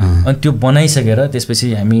होइन अनि त्यो बनाइसकेर त्यसपछि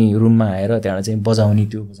हामी रुममा आएर त्यहाँबाट चाहिँ बजाउने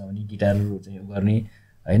गिटारहरू चाहिँ गर्ने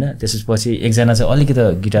होइन त्यसपछि एकजना चाहिँ अलिकति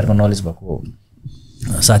गिटारको नलेज भएको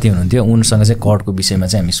साथी हुनुहुन्थ्यो उनसँग चाहिँ कर्डको विषयमा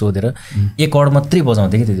चाहिँ हामी सोधेर एक कर्ड मात्रै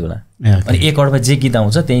बजाउँथ्यो कि त्यति बेला अनि एक कर्डमा जे गीत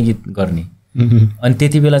आउँछ त्यही गीत गर्ने अनि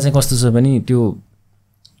त्यति बेला चाहिँ कस्तो छ भने त्यो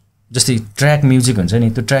जस्तै ट्र्याक म्युजिक हुन्छ नि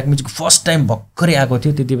त्यो ट्र्याक म्युजिक फर्स्ट टाइम भर्खरै आएको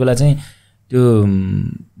थियो त्यति बेला चाहिँ त्यो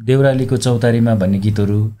देउरालीको चौतारीमा भन्ने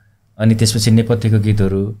गीतहरू अनि त्यसपछि नेपथ्यको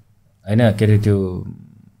गीतहरू होइन के अरे त्यो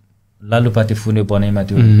लालुपाते फुने बनाइमा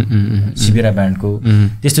त्यो शिविरा ब्यान्डको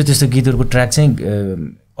त्यस्तो गीतहरूको ट्र्याक चाहिँ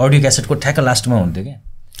अडियो क्यासेटको ठ्याक्क लास्टमा हुन्थ्यो क्या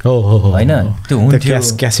होइन त्यो हुन्थ्यो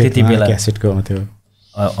त्यति बेला क्यासेटको त्यो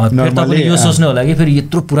तपाईँले यो सोच्नु होला कि फेरि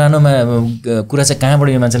यत्रो पुरानोमा कुरा चाहिँ कहाँबाट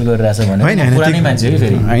यो मान्छेले गरिरहेछ भने पुरानै मान्छे हो कि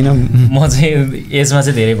फेरि म चाहिँ एजमा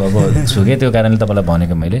चाहिँ धेरै भएको छु कि त्यो कारणले तपाईँलाई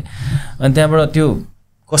भनेको मैले अनि त्यहाँबाट त्यो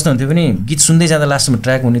कस्तो हुन्थ्यो भने गीत सुन्दै जाँदा लास्टमा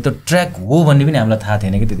ट्र्याक हुने त्यो ट्र्याक हो भन्ने पनि हामीलाई थाहा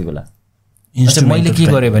थिएन कि त्यति बेला मैले के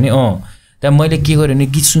गरेँ भने त्यहाँ मैले के गरेँ भने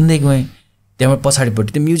गीत सुन्दै गएँ त्यहाँबाट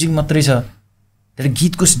पछाडिपट्टि त्यो म्युजिक मात्रै छ त्यहाँबाट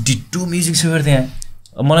गीतको डिट्टो म्युजिक छ फेरि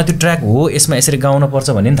त्यहाँ मलाई त्यो ट्र्याक हो यसमा यसरी गाउन पर्छ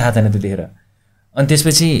भन्ने पनि थाहा थिएन त्यतिखेर अनि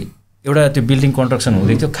त्यसपछि एउटा त्यो बिल्डिङ कन्स्ट्रक्सन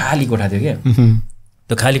हुँदै थियो खाली कोठा थियो क्या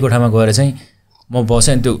त्यो खाली कोठामा गएर चाहिँ म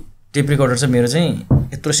बसेँ अनि त्यो टेप रेकर्डर चाहिँ मेरो चाहिँ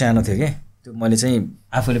यत्रो सानो थियो क्या त्यो मैले चाहिँ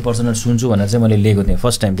आफूले पर्सनल सुन्छु भनेर चाहिँ मैले लिएको थिएँ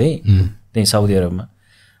फर्स्ट टाइम त्यही साउदी अरबमा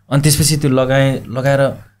अनि त्यसपछि त्यो लगाएर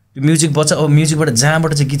त्यो म्युजिक बच्चा अब म्युजिकबाट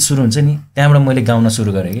जहाँबाट चाहिँ गीत सुरु हुन्छ नि त्यहाँबाट मैले गाउन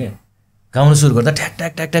सुरु गरेँ क्या गाउन सुरु गर्दा ठ्याक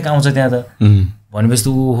ठ्याक ठ्याक ठ्याक आउँछ त्यहाँ त भनेपछि त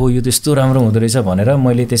ओहो यो त यस्तो राम्रो हुँदो रहेछ भनेर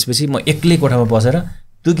मैले त्यसपछि म एक्लै कोठामा बसेर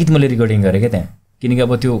त्यो गीत मैले रेकर्डिङ गरेँ क्या त्यहाँ किनकि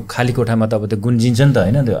अब त्यो खाली कोठामा त अब त्यो गुन्जिन्छ नि त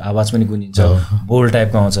होइन त्यो आवाज पनि गुन्जिन्छ बोल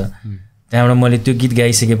टाइपको आउँछ त्यहाँबाट मैले त्यो गीत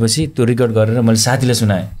गाइसकेपछि त्यो रेकर्ड गरेर मैले साथीलाई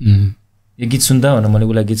सुनाएँ यो गीत सुन्दा भनेर मैले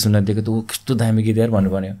उसलाई गीत सुन्न दिएको त ऊ कस्तो दामी गीत यार भन्नु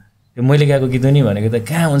भन्यो त्यो मैले गाएको गीत हो नि भनेको त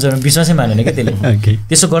कहाँ हुन्छ भने विश्वासै मानेन क्या त्यसले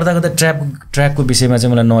त्यसो गर्दा गर्दा ट्र्याकको विषयमा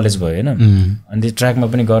चाहिँ मलाई नलेज भयो होइन अनि त्यो ट्र्याकमा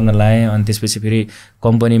पनि गर्न लाएँ अनि त्यसपछि फेरि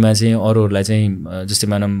कम्पनीमा चाहिँ अरूहरूलाई चाहिँ जस्तै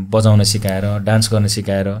मानौँ बजाउन सिकाएर डान्स गर्न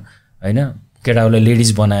सिकाएर होइन केटाहरूलाई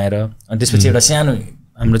लेडिज बनाएर अनि त्यसपछि एउटा सानो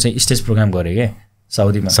हाम्रो चाहिँ स्टेज प्रोग्राम गरेँ क्या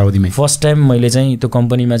साउदीमा फर्स्ट टाइम मैले चाहिँ त्यो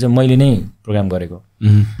कम्पनीमा चाहिँ मैले नै प्रोग्राम गरेको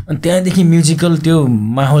अनि त्यहाँदेखि म्युजिकल त्यो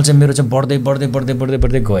माहौल चाहिँ मेरो चाहिँ बढ्दै बढ्दै बढ्दै बढ्दै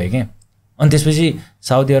बढ्दै गयो क्या अनि त्यसपछि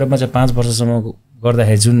साउदी अरबमा चाहिँ 5 वर्षसम्म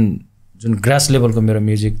गर्दाखेरि जुन ग्रास लेभलको मेरो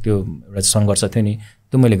म्युजिक त्यो एउटा सङ्घर्ष थियो नि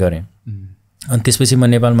त्यो मैले गरेँ अनि त्यसपछि म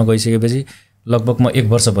नेपालमा गइसकेपछि लगभग म 1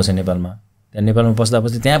 वर्ष बसेँ नेपालमा त्यहाँ नेपालमा बस्दा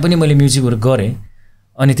त्यहाँ पनि मैले म्युजिकहरू गरेँ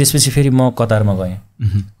अनि त्यसपछि फेरि म कतारमा गएँ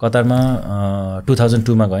कतारमा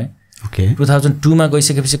 2002मा गएँ 2002मा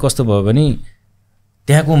गइसकेपछि कस्तो भयो भने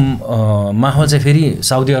त्यहाँको माहौल चाहिँ फेरि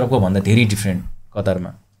साउदी अरबको भन्दा धेरै डिफ्रेन्ट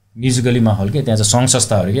कतारमा म्युजिकली माहौल के त्यहाँ चाहिँ सङ्घ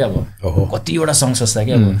संस्थाहरू क्या अब कतिवटा सङ्घ संस्था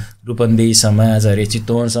क्या अब रूपन्देही समाज अरे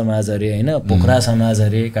चितवन समाज अरे होइन पोखरा समाज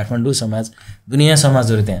अरे काठमाडौँ समाज दुनियाँ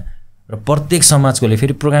समाजहरू त्यहाँ र प्रत्येक समाजकोले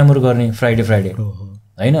फेरि प्रोग्रामहरू गर्ने फ्राइडे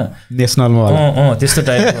होइन नेसनलमा त्यस्तो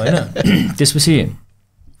टाइपको होइन त्यसपछि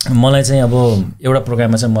मलाई चाहिँ अब एउटा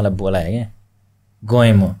प्रोग्राममा चाहिँ मलाई बोलाएँ क्या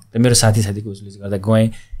गएँ म त्यो मेरो साथीको उसले गर्दा गएँ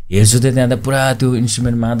हेर्छु त त्यहाँ त पुरा त्यो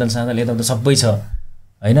इन्स्ट्रुमेन्ट मादल सादल यता सबै छ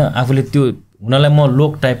होइन आफूले त्यो हुनलाई म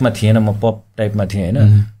लोक टाइपमा थिएन म पप टाइपमा थिएँ होइन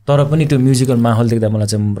तर पनि त्यो म्युजिकल माहौल देख्दा मलाई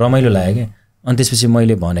चाहिँ रमाइलो लाग्यो क्या अनि त्यसपछि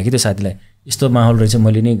मैले भनेँ कि त्यो साथीलाई यस्तो माहौल रहेछ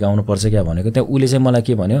मैले नै गाउनुपर्छ क्या भनेको त्यहाँ उसले चाहिँ मलाई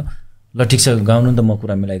के भन्यो ल ठिक छ गाउनु नि त म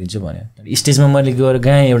कुरा मिलाइदिन्छु भन्यो स्टेजमा मैले गएर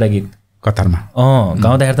गाएँ एउटा गीत कतारमा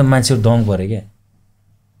गाउँदाखेरि त मान्छेहरू दङ पऱ्यो क्या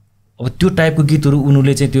अब त्यो टाइपको गीतहरू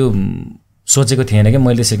उनीहरूले चाहिँ त्यो सोचेको थिएन क्या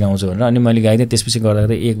मैले यसरी गाउँछु भनेर अनि मैले गाइदिएँ त्यसपछि गर्दा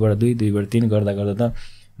गर्दा 1 बाट 2 2 बाट 3 गर्दा गर्दा त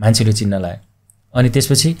मान्छेले चिन्न लाग्यो अनि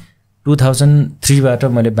त्यसपछि 2003बाट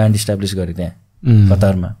मैले ब्यान्ड इस्टाब्लिस गरेँ त्यहाँ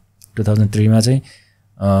कतारमा 2003मा चाहिँ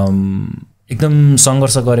एकदम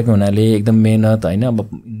सङ्घर्ष गरेको हुनाले एकदम मेहनत होइन अब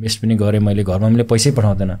इन्भेस्ट पनि गरेँ मैले घरमा मैले पैसै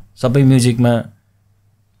पठाउँदैन सबै म्युजिकमा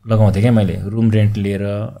लगाउँथेँ क्या मैले रुम रेन्ट लिएर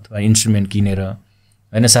अथवा इन्स्ट्रुमेन्ट किनेर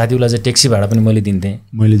होइन साथीहरूलाई चाहिँ ट्याक्सी भाडा पनि मैले दिन्थेँ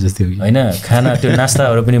मैले जस्तै होइन खाना त्यो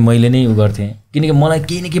नास्ताहरू पनि मैले नै उ गर्थेँ किनकि मलाई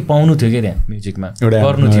केही न केही पाउनु थियो क्या त्यहाँ म्युजिकमा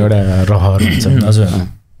गर्नु थियो हजुर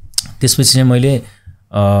त्यसपछि चाहिँ मैले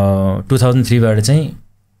 2003बाट चाहिँ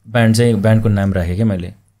ब्यान्डको नाम राखेँ क्या मैले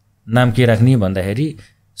नाम के राख्ने भन्दाखेरि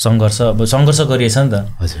सङ्घर्ष गरिएछ नि त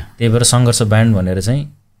हजुर त्यही भएर सङ्घर्ष ब्यान्ड भनेर चाहिँ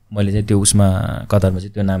मैले चाहिँ त्यो उसमा कतारमा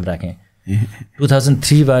चाहिँ त्यो नाम राखेँ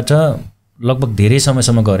 2003बाट लगभग धेरै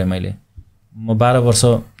समयसम्म गरेँ मैले म 12 वर्ष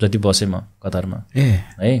जति बसेँ म कतारमा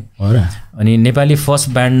है अनि नेपाली फर्स्ट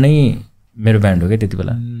ब्यान्ड नै मेरो ब्यान्ड हो क्या त्यति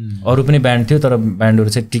बेला अरू पनि ब्यान्ड थियो तर ब्यान्डहरू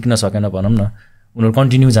चाहिँ टिक्न सकेन भनौँ न उनीहरू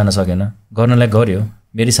कन्टिन्यू जान सकेन गर्नलाई गऱ्यो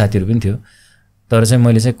मेरै साथीहरू पनि थियो तर चाहिँ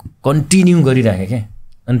मैले चाहिँ कन्टिन्यू गरिराखेँ क्या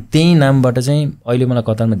अनि त्यही नामबाट चाहिँ अहिले मलाई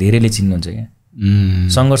कतारमा धेरैले चिन्नुहुन्छ क्या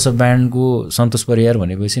सङ्घर्ष ब्यान्डको सन्तोष परियार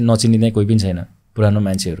भनेपछि नचिनिँदै कोही पनि छैन पुरानो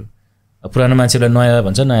मान्छेहरूलाई नयाँ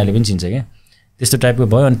भन्छ नयाँले पनि चिन्छ क्या त्यस्तो टाइपको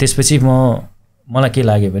भयो अनि त्यसपछि मलाई के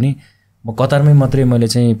लाग्यो भने म कतारमै मात्रै मैले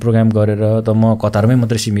चाहिँ प्रोग्राम गरेर त म कतारमै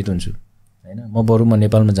मात्रै सीमित हुन्छु होइन म बरु म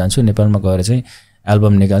नेपालमा जान्छु नेपालमा गएर चाहिँ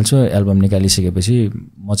एल्बम निकाल्छु एल्बम निकालिसकेपछि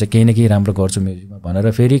म चाहिँ केही न केही राम्रो गर्छु म्युजिकमा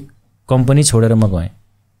भनेर फेरि कम्पनी छोडेर म गएँ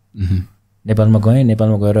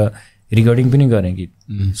नेपालमा गएर रेकर्डिङ पनि गरेँ गीत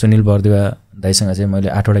सुनिल बर्देवा दाइसँग चाहिँ मैले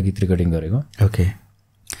 8वटा गीत रेकर्डिङ गरेको ओके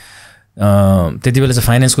त्यति बेला चाहिँ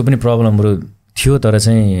फाइनेन्सको पनि प्रब्लमहरू थियो तर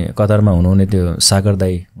चाहिँ कतारमा हुनुहुने त्यो सागर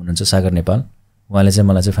दाई हुनुहुन्छ सागर नेपाल उहाँले चाहिँ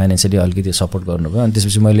मलाई चाहिँ फाइनेन्सियली अलिकति सपोर्ट गर्नुभयो अनि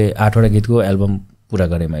त्यसपछि मैले 8वटा गीतको एल्बम पुरा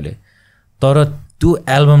गरेँ मैले तर त्यो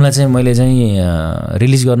एल्बमलाई चाहिँ मैले चाहिँ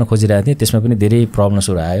रिलिज गर्न खोजिरहेको थिएँ त्यसमा पनि धेरै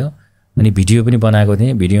प्रब्लम्सहरू आयो अनि भिडियो पनि बनाएको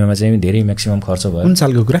थिएँ भिडियोमा चाहिँ धेरै म्याक्सिमम खर्च भयो कुन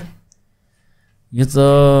सालको कुरा यो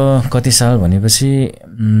त कति साल भनेपछि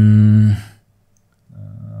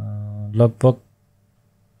लगभग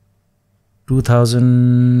 2000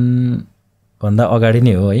 भन्दा अगाडि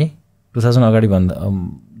नै हो है 2000 अगाडि भन्दा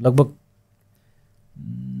लगभग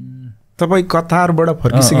तपाईँ कतारबाट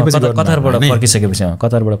फर्किसकेपछि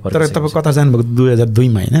कतारबाट तर तपाईँ कतार जानुभएको 2002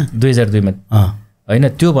 मा हैन 2002 मा हैन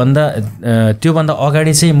त्योभन्दा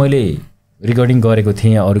अगाडि चाहिँ मैले रेकर्डिङ गरेको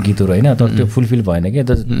थिएँ अरू गीतहरू हैन तर त्यो फुलफिल भएन कि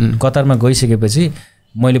कतारमा गइसकेपछि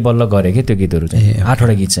मैले बल्ल गरेँ कि त्यो गीतहरू चाहिँ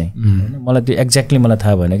 8वटा गीत चाहिँ हैन मलाई त्यो एक्ज्याक्टली मलाई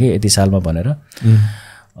थाहा भएन कि यति सालमा भनेर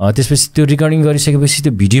त्यसपछि त्यो रेकर्डिङ गरिसकेपछि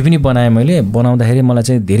त्यो भिडियो पनि बनाएँ मैले बनाउँदाखेरि मलाई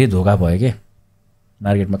चाहिँ धेरै धोका भयो के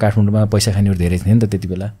मार्केटमा काठमाडौँमा पैसा खानेहरू धेरै थिए नि त त्यति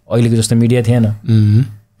बेला अहिलेको जस्तो मिडिया थिएन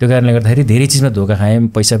त्यो कारणले गर्दाखेरि धेरै चिजमा धोका खाएँ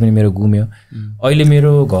पैसा पनि मेरो गुम्यो अहिले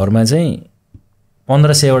मेरो घरमा चाहिँ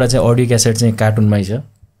 1500वटा चाहिँ अडियो क्यासेट चाहिँ कार्टुनमै छ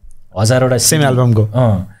 1000वटा सेम एल्बमको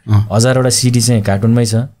 1000वटा सिडी चाहिँ कार्टुनमै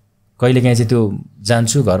छ कहिलेकाहीँ चाहिँ त्यो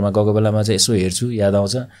जान्छु घरमा गएको बेलामा चाहिँ यसो हेर्छु याद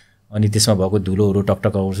आउँछ अनि त्यसमा भएको धुलोहरू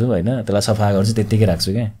टकटक आउँछु हैन त्यसलाई सफा गर्छु त्यतिकै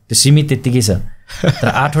राख्छु क्या त्यो सीमित त्यतिकै छ तर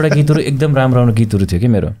 8वटा गीतहरू एकदम राम्रो गीतहरू थियो कि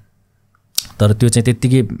मेरो तर त्यो चाहिँ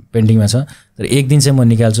त्यतिकै पेन्डिङमा छ तर एक दिन चाहिँ म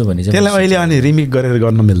निकाल्छु भन्ने चाहिँ त्यसलाई अहिले अनि रिमेक गरेर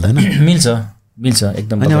गर्न मिल्दैन मिल्छ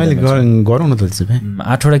एकदम अनि अहिले गरौँ न त त्यसो भए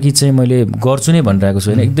 8वटा गीत चाहिँ मैले गर्छु नै भनिरहेको छु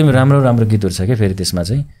हैन एकदम राम्रो गीतहरू छ के फेरि त्यसमा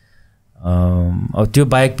चाहिँ अब त्यो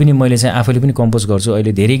बाहेक पनि मैले चाहिँ आफैले पनि कम्पोज गर्छु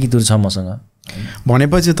अहिले धेरै गीतहरू छ मसँग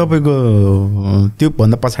भनेपछि तपाईँको त्यो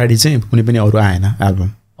भन्दा पछाडि चाहिँ कुनै पनि अरू आएन एल्बम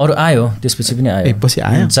अरू आयो त्यसपछि पनि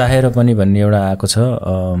आयो चाहेर पनि भन्ने एउटा आएको छ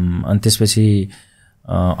अनि त्यसपछि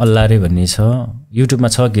अल्लारे भन्ने छ युट्युबमा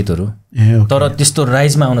छ गीतहरू तर त्यस्तो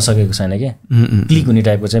राइजमा आउन सकेको छैन क्या क्लिक हुने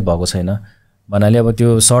टाइपको चाहिँ भएको छैन भन्नाले अब त्यो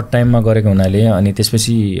सर्ट टाइममा गरेको हुनाले अनि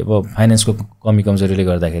त्यसपछि अब फाइनेन्सको कमी कमजोरीले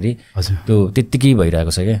गर्दाखेरि त्यो त्यत्तिकै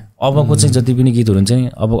भइरहेको छ क्या अबको चाहिँ जति पनि गीतहरू हुन्छ नि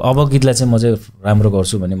अब गीतलाई चाहिँ म चाहिँ राम्रो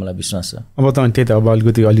गर्छु भन्ने मलाई विश्वास छ अब त त्यही त अब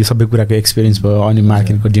अलिकति अलि सबै कुराको एक्सपिरियन्स भयो अनि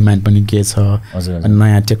मार्केटको डिमान्ड पनि के छ अनि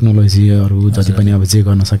नयाँ टेक्नोलोजीहरू जति पनि अब जे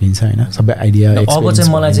गर्न सकिन्छ हैन सबै आइडिया अब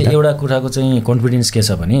चाहिँ मलाई चाहिँ एउटा कुराको चाहिँ कन्फिडेन्स के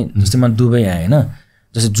छ भने जस्तै म दुबई आएँ हैन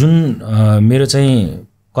जस्तै जुन मेरो चाहिँ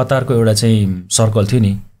कतारको एउटा चाहिँ सर्कल थियो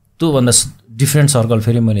नि त्योभन्दा डिफ्रेन्ट सर्कल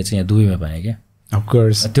फेरि मैले चाहिँ यहाँ दुबईमा पाएँ क्या अफ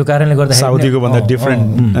कोर्स त्यो कारणले गर्दा साउदीको भन्दा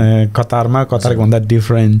डिफ्रेन्ट कतारको भन्दा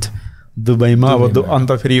डिफ्रेन्ट दुबईमा अब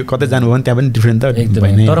अन्त फेरि कतै जानु भयो भने त्यहाँ पनि डिफ्रेन्ट त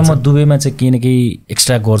एकदमै तर म दुबईमा चाहिँ केही न केही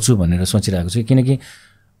एक्स्ट्रा गर्छु भनेर सोचिरहेको छु किनकि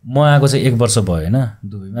म आएको चाहिँ 1 वर्ष भयो हैन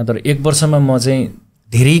दुबईमा तर 1 वर्षमा म चाहिँ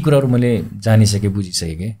धेरै कुराहरू मैले जानिसकेँ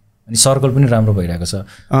बुझिसकेँ अनि सर्कल पनि राम्रो भइरहेको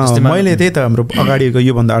छ मैले त्यही त हाम्रो अगाडिको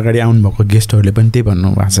योभन्दा अगाडि आउनुभएको गेस्टहरूले पनि त्यही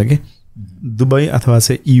भन्नुभएको छ कि दुबई अथवा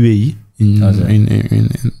चाहिँ युएई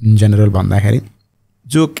इन जेनरल भन्दाखेरि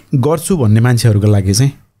जो गर्छु भन्ने मान्छेहरूको लागि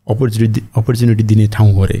चाहिँ अपर्च्युनिटी दिने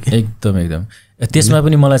ठाउँ हो रे एकदम त्यसमा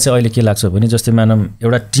पनि मलाई चाहिँ अहिले के लाग्छ भने जस्तै मानम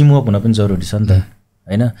एउटा टिमवर्क हुन पनि जरुरी छ नि त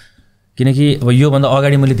हैन किनकि अब योभन्दा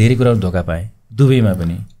अगाडि मैले धेरै कुराहरू धोका पाएँ दुबईमा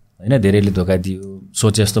पनि हैन धेरैले धोका दियो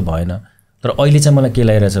सोचे जस्तो भएन तर अहिले चाहिँ मलाई के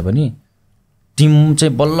लागिरहेछ भने टिम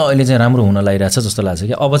चाहिँ बल्ल अहिले चाहिँ राम्रो हुन लागिरहेछ जस्तो लाग्छ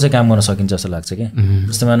कि अब चाहिँ काम गर्न सकिन्छ जस्तो लाग्छ कि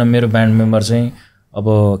जस्तै मानम मेरो ब्यान्ड मेम्बर चाहिँ अब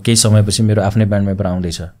केही समयपछि मेरो आफ्नै ब्यान्ड मेम्बर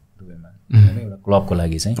आउँदैछ दुबईमा हैन एउटा क्लबको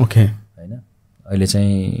लागि चाहिँ हैन अहिले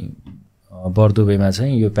चाहिँ बर दुबईमा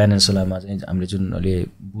चाहिँ यो पेनिन्सुलामा चाहिँ हामीले जुन अहिले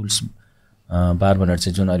बुल्स बार भनेर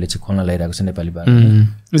चाहिँ जुन अहिले चाहिँ खोल्न लागिरहेको छ Nepali bar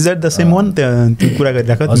is that the same वन त्यो कुरा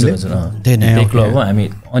गरिरहेको त्यही क्लब हो हामी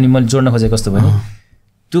अनि मैले जोड्न खोजेको कस्तो भने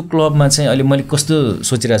त्यो क्लबमा चाहिँ अहिले मैले कस्तो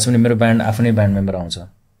सोचिरहेको छु भने मेरो आफ्नै ब्यान्ड मेम्बर आउँछ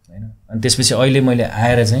हैन अनि त्यसपछि अहिले मैले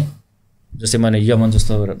आएर चाहिँ जस्तै मैले यमन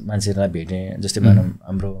जस्तो मान्छेहरूलाई भेटेँ जस्तै मानम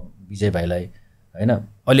हाम्रो विजय भाइलाई हैन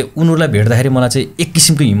अहिले उनीहरूलाई भेट्दाखेरि मलाई चाहिँ एक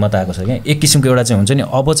किसिमको हिम्मत आएको छ क्या एक किसिमको एउटा चाहिँ हुन्छ नि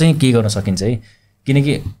अब चाहिँ के गर्न सकिन्छ है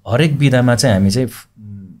किनकि हरेक विधामा चाहिँ हामी चाहिँ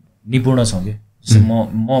निपुण छौँ कि जस्तै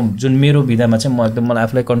म जुन मेरो विधामा चाहिँ म एकदम मलाई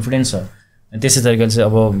आफूलाई कन्फिडेन्स छ त्यसै तरिकाले चाहिँ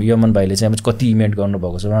अब यमन भाइले चाहिँ अब कति इभेन्ट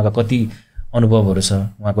गर्नुभएको छ उहाँको कति अनुभवहरू छ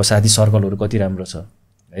उहाँको साथी सर्कलहरू कति राम्रो छ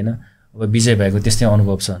हैन अब विजय भाइको त्यस्तै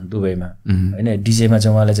अनुभव छ दुबईमा हैन डिजेमा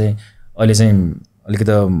चाहिँ उहाँले चाहिँ अहिले चाहिँ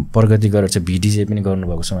अलिकति प्रगति गरेर चाहिँ VDJ पनि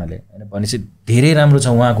गर्नुभएको छ उहाँले हैन भनेपछि धेरै राम्रो छ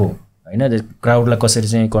उहाँको हैन क्राउडलाई कसरी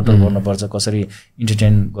चाहिँ कन्ट्रोल गर्नुपर्छ कसरी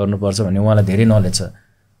इन्टरटेन गर्नुपर्छ भन्ने उहाँलाई धेरै नलेज छ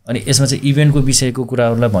अनि यसमा चाहिँ इभेन्टको विषयको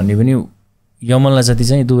कुराहरूलाई भन्ने पनि यमनलाई जति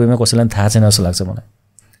चाहिँ दुबईमा कसैलाई थाहा छैन जस्तो लाग्छ मलाई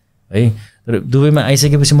है तर दुबईमा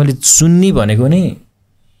आइसकेपछि मैले सुन्ने भनेको नै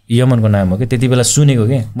यमनको नाम हो कि त्यति बेला सुनेको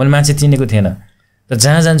के मैले मान्छे चिनेको थिएन तर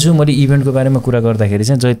जहाँ जान्छु मैले इभेन्टको बारेमा कुरा गर्दाखेरि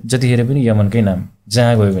चाहिँ जतिखेर पनि यमनकै नाम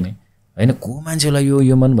जहाँ गयो भने होइन को मान्छेलाई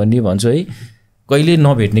यो मन भन्ने भन्छु है कहिले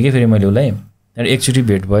नभेट्ने कि फेरि मैले उसलाई त्यहाँदेखि एकचोटि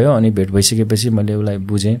भेट भयो अनि भेट भइसकेपछि मैले उसलाई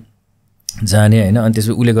बुझेँ जाने होइन अनि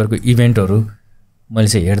त्यसपछि उसले गरेको इभेन्टहरू मैले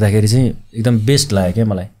चाहिँ हेर्दाखेरि चाहिँ एकदम बेस्ट लाग्यो क्या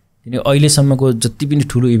मलाई किनकि अहिलेसम्मको जति पनि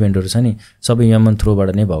ठुलो इभेन्टहरू छ नि सबै यमन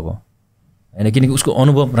थ्रोबाट नै भएको होइन किनकि उसको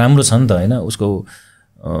अनुभव राम्रो छ नि त होइन उसको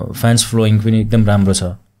फ्यान्स फ्लोइङ पनि एकदम राम्रो छ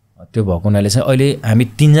त्यो भएको हुनाले चाहिँ अहिले हामी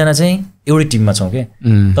 3 जना चाहिँ एउटै टिममा छौँ क्या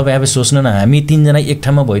तपाईँ अब सोच्नु न हामी 3 जना एक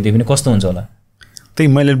ठाउँमा भइदियो भने कस्तो हुन्छ होला त्यही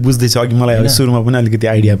मैले बुझ्दैछु अघि मलाई सुरुमा पनि अलिकति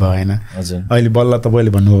आइडिया भएन अहिले बल्ल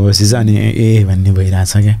तपाईँले भन्नुभएपछि चाहिँ अनि ए भन्ने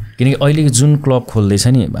भइरहेछ क्या किनकि अहिले जुन क्लब खोल्दैछ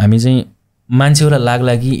नि हामी चाहिँ मान्छेहरूलाई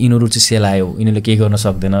लाग्ला कि यिनीहरू चाहिँ सेलायो यिनीहरूले केही गर्न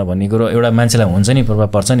सक्दैन भन्ने कुरो एउटा मान्छेलाई हुन्छ नि प्रभाव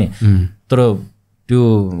पर्छ नि तर त्यो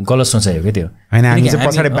गलत सोचाइ हो क्या त्यो होइन हामी चाहिँ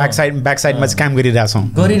पछाडि ब्याक साइडमा चाहिँ काम गरिरहेछौँ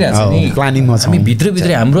नि प्लानिङमा छौँ हामी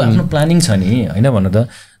भित्रभित्रै हाम्रो आफ्नो प्लानिङ छ नि होइन भन्नु त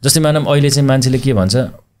जस्तै मानौँ अहिले चाहिँ मान्छेले के भन्छ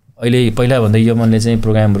अहिले पहिलाभन्दा यमनले चाहिँ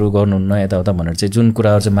प्रोग्रामहरू गर्नुहुन्न यताउता भनेर चाहिँ जुन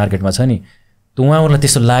कुराहरू चाहिँ मार्केटमा छ नि त्यो उहाँहरूलाई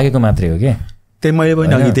त्यस्तो लागेको मात्रै हो क्या त्यही मैले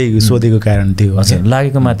पनि अघि त्यही सोधेको कारण त्यो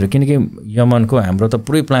लागेको मात्र किनकि यमनको हाम्रो त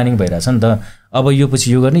पुरै प्लानिङ भइरहेछ नि त अब यो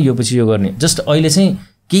पछि यो गर्ने यो पछि यो गर्ने जस्ट अहिले चाहिँ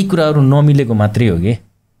केही कुराहरू नमिलेको मात्रै हो कि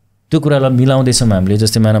त्यो कुरालाई मिलाउँदैछौँ हामीले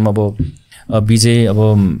जस्तै मानौँ अब विजय अब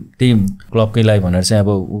त्यही क्लबकै लागि भनेर चाहिँ अब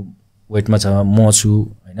वेटमा छ म छु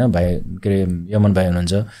होइन भाइ के अरे यमन भाइ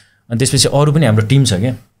हुनुहुन्छ अनि त्यसपछि अरू पनि हाम्रो टिम छ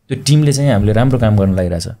क्या त्यो टिमले चाहिँ हामीले राम्रो काम गर्न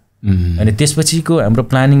लागिरहेछ अनि त्यसपछिको हाम्रो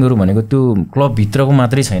प्लानिङहरू भनेको त्यो क्लबभित्रको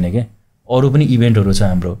मात्रै छैन क्या अरू पनि इभेन्टहरू छ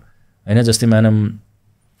हाम्रो होइन जस्तै मानौँ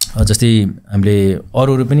जस्तै हामीले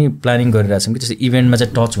अरू पनि प्लानिङ गरिरहेछौँ कि जस्तै इभेन्टमा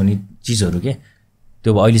चाहिँ टच हुने चिजहरू के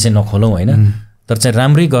त्यो अहिले चाहिँ नखोलौँ होइन तर चाहिँ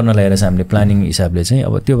राम्रै गर्न लगाइरहेछ हामीले प्लानिङ हिसाबले चाहिँ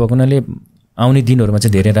अब त्यो भएको हुनाले आउने दिनहरूमा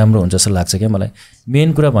चाहिँ धेरै राम्रो हुन्छ जस्तो लाग्छ क्या मलाई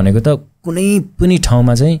मेन कुरा भनेको त कुनै पनि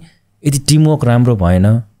ठाउँमा चाहिँ यदि टिमवर्क राम्रो भएन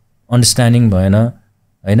अन्डरस्ट्यान्डिङ भएन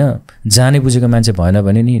होइन जाने बुझेको मान्छे भएन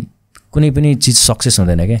भने नि कुनै पनि चिज सक्सेस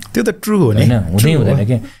हुँदैन क्या त्यो त ट्रु हो होइन हुँदैन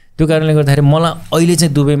क्या त्यो कारणले गर्दाखेरि मलाई अहिले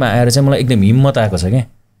चाहिँ दुबईमा आएर चाहिँ मलाई एकदम हिम्मत आएको छ क्या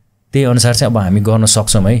त्यही अनुसार चाहिँ अब हामी गर्न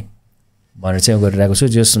सक्छौँ है भनेर चाहिँ गरिरहेको छु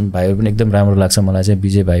जस भाइहरू पनि एकदम राम्रो लाग्छ मलाई चाहिँ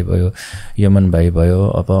विजय भाइ भयो यमन भाइ भयो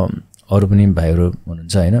अब अरू पनि भाइहरू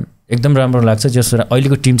हुनुहुन्छ होइन एकदम राम्रो लाग्छ जस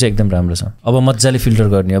अहिलेको टिम चाहिँ एकदम राम्रो छ अब मजाले फिल्टर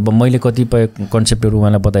गर्ने अब मैले कतिपय कन्सेप्टहरू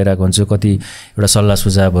उहाँलाई बताइरहेको हुन्छु कति एउटा सल्लाह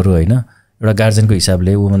सुझावहरू होइन एउटा गार्जेनको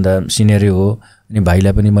हिसाबले ऊभन्दा सिनियरै हो अनि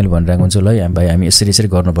भाइलाई पनि मैले भनिरहेको हुन्छु ल भाइ हामी यसरी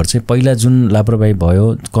गर्नुपर्छ पहिला जुन लापरवाही भयो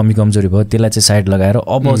कमी कमजोरी भयो त्यसलाई चाहिँ साइड लगाएर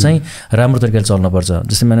अब चाहिँ राम्रो तरिकाले चल्नुपर्छ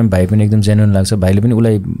जस्तै मानौँ भाइ पनि एकदम जेन्युन लाग्छ भाइले पनि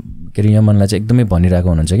उसलाई के अरे यमनलाई चाहिँ एकदमै भनिरहेको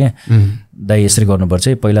हुनुहुन्छ क्या दाइ यसरी गर्नुपर्छ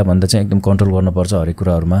पहिलाभन्दा चाहिँ एकदम कन्ट्रोल गर्नुपर्छ हरेक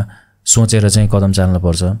कुराहरूमा सोचेर चाहिँ कदम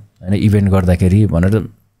चाल्नुपर्छ होइन इभेन्ट गर्दाखेरि भनेर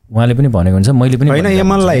उहाँले पनि भनेको हुन्छ मैले पनि होइन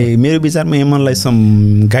यमनलाई मेरो विचारमा यमनलाई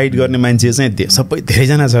गाइड गर्ने मान्छे चाहिँ सबै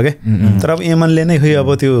धेरैजना छ क्या तर अब यमनले नै खै अब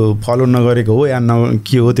त्यो फलो नगरेको हो या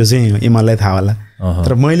के हो त्यो चाहिँ यमनलाई थाहा होला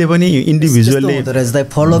तर मैले पनि इन्डिभिजुअली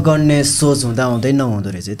फलो गर्ने सोच हुँदा हुँदै नहुँदो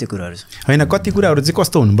रहेछ त्यो कुराहरू होइन कति कुराहरू चाहिँ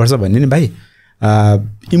कस्तो हुनुपर्छ भन्ने नि भाइ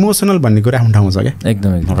इमोसनल भन्ने कुरा आफ्नो ठाउँमा छ क्या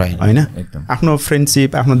एकदम होइन आफ्नो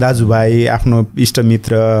फ्रेन्डसिप आफ्नो दाजुभाइ आफ्नो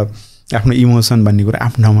इष्टमित्र आफ्नो इमोसन भन्ने कुरा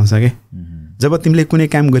आफ्नो ठाउँमा छ क्या जब तिमीले कुनै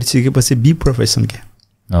काम गरिसकेपछि बी प्रोफेसन क्या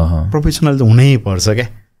प्रोफेसनल त हुनै पर्छ क्या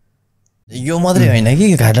यो मात्रै होइन कि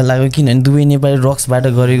घाटा लाग्यो किनभने दुबई नेपाली रक्सबाट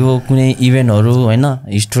गरेको कुनै इभेन्टहरू होइन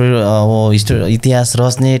हिस्ट्री इतिहास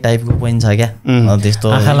रच्ने टाइपको पनि छ क्या त्यस्तो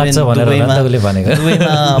दुबईमा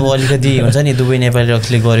अब अलिकति हुन्छ नि दुबई नेपाली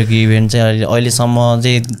रक्सले गरेको इभेन्ट चाहिँ अहिलेसम्म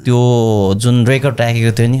चाहिँ त्यो जुन रेकर्ड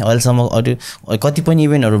राखेको थियो नि अहिलेसम्म अरू कति पनि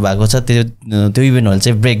इभेन्टहरू भएको छ त्यो इभेन्टहरू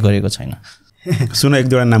चाहिँ ब्रेक गरेको छैन सुन एक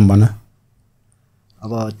दुईवटा नाम भन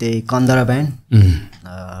अब त्यही कन्दरा ब्यान्ड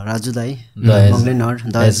राजु दाई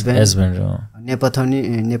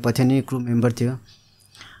नेपथ्यानी क्रू मेम्बर थियो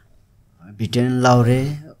भिटेन लाउरे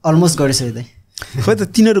अलमोस्ट गरिसक्यो दाइ खोइ त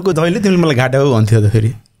तिनीहरूको दैले तिमीले मलाई घाटा हो भन्थ्यो त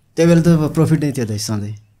फेरि त्यही बेला त प्रफिट नै थियो दाइ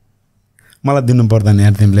सधैँ मलाई दिनु पर्दैन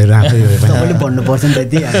यार तिमीले राम्रै भन्नुपर्छ नि त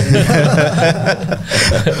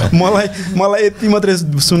मलाई यति मात्रै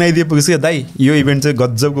सुनाइदिएपछि दाइ यो इभेन्ट चाहिँ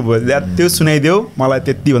गजबको भयो यार त्यो सुनाइदेऊ मलाई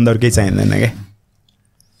त्यतिभन्दा केही चाहिँदैन क्या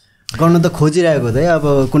गर्न त खोजिरहेको दाइ अब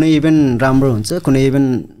कुनै इभेन्ट राम्रो हुन्छ कुनै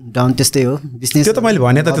इभेन्ट डाउन त्यस्तै हो बिजनेस त्यो त मैले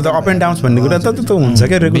भने त त्यो त अप एन्ड डाउन्स भन्ने कुरा त त्यो हुन्छ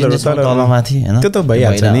क्या रेगुलर त्यो त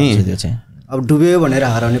भइहाल्छ नि अब डुब्यो भनेर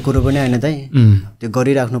हराउने कुरो पनि होइन दाइ त्यो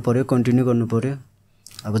गरिराख्नु पर्यो कन्टिन्यू गर्नु पर्यो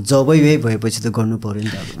अब जबै यही भएपछि त गर्नु पर्यो नि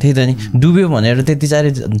त त्यही त नि डुब्यो भनेर त्यति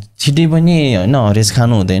साह्रै छिटै पनि होइन हरेस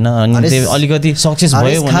खानु हुँदैन अनि अलिकति सक्सेस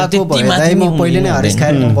भयो भने म पहिले नै हरेस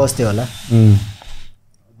खाएर बस्थेँ होला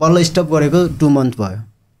बल्ल स्टप गरेको 2 मन्थ भयो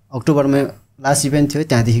अक्टोबरमा लास्ट इभेन्ट थियो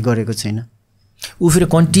त्यहाँदेखि गरेको छैन ऊ फेरि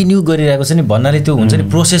कन्टिन्यू गरिरहेको छ नि भन्नाले त्यो हुन्छ नि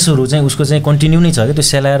प्रोसेसहरू चाहिँ उसको चाहिँ कन्टिन्यू नै छ क्या त्यो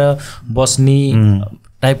सेलाएर बस्ने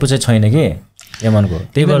टाइपको चाहिँ छैन कि यमनको,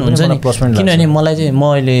 त्यही भएर हुन्छ नि। किनभने मलाई चाहिँ म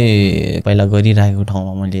अहिले पहिला गरिरहेको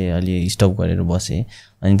ठाउँमा मैले अलि स्टप गरेर बसेँ,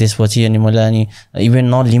 अनि त्यसपछि अनि मैले अनि इभेन्ट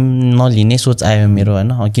नलिने सोच आयो मेरो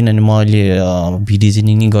होइन। किनभने म अहिले VDJ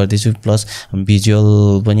नै गर्दैछु, प्लस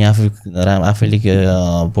भिजुअल पनि आफैले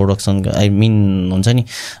प्रोडक्सन आई मिन हुन्छ नि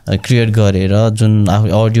क्रिएट गरेर जुन आफू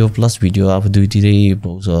अडियो प्लस भिडियो आफू दुईतिरै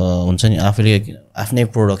हुन्छ नि, आफूले आफ्नै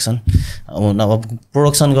प्रोडक्सन। अब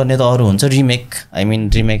प्रोडक्सन गर्ने त अरू हुन्छ, रिमेक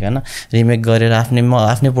होइन, रिमेक गरेर म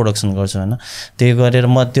आफ्नै प्रोडक्सन गर्छु होइन। त्यो गरेर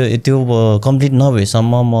म त्यो कम्प्लिट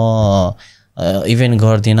नभएसम्म म इभेन्ट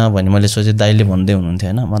गर्दिनँ भन्ने मैले सोचेँ। दाइले भन्दै हुनुहुन्थ्यो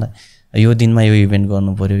होइन मलाई, यो दिनमा यो इभेन्ट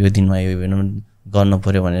गर्नु पऱ्यो, यो दिनमा यो इभेन्ट गर्नु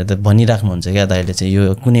पऱ्यो भनेर त भनिराख्नुहुन्छ क्या दाइले चाहिँ।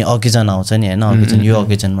 यो कुनै अकेजन आउँछ नि होइन, अकेजन यो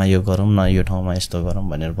अकेजनमा यो गरौँ न, यो ठाउँमा यस्तो गरौँ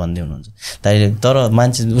भनेर भन्दै हुनुहुन्छ दाइले। तर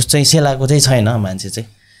मान्छे उस चाहिँ सेलाएको चाहिँ छैन मान्छे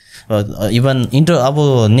चाहिँ। इभन अब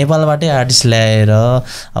नेपालबाटै आर्टिस्ट ल्याएर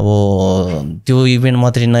अब त्यो इभेन्ट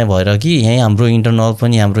मात्रै नै भएर कि यहीँ हाम्रो इन्टरनल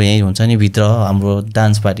पनि हाम्रो यहीँ हुन्छ नि भित्र, हाम्रो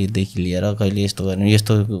डान्स पार्टीदेखि लिएर कहिले यस्तो गर्ने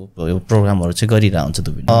यस्तो प्रोग्रामहरू चाहिँ गरिरहेको हुन्छ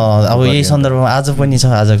दुबई। अब यही सन्दर्भमा आज पनि छ,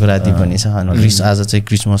 आजको राति पनि छ। आज चाहिँ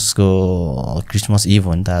क्रिसमस इभ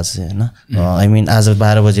हो नि त आज चाहिँ होइन। आज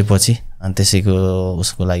 12 बजेपछि, अनि त्यसैको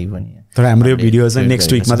उसको लागि पनि। तर हाम्रो यो भिडियो चाहिँ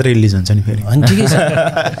नेक्स्ट विक मात्रै रिलिज हुन्छ नि फेरि। अनि ठिकै छ,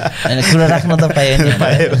 होइन कुरा राख्न त पाएँ नि।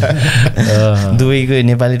 दुबईको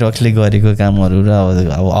नेपाली रक्सले गरेको कामहरू र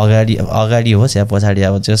अब अगाडि होस् या पछाडि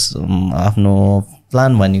अब जस्ट आफ्नो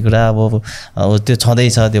प्लान भन्ने कुरा अब त्यो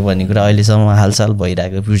छँदैछ, त्यो भन्ने कुरा अहिलेसम्म हालसाल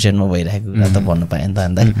भइरहेको फ्युचरमा भइरहेको कुरा त भन्नु पाएँ नि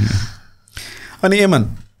त अन्त। अनि यमन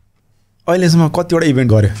अहिलेसम्म कतिवटा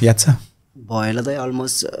इभेन्ट गर्यो याद छ? भयो होला त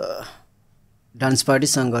अलमोस्ट डान्स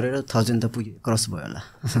पार्टीसँग गरेर 1000 त पुग्यो, क्रस भयो होला।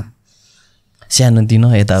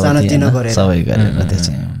 सानोतिनो यताउति सबै गरेर त्यो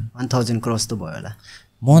चाहिँ 1000 क्रस त भयो होला।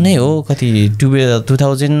 म नै हो कति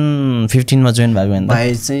 2015 मा जोइन भएको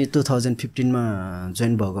भाइ चाहिँ 2015 मा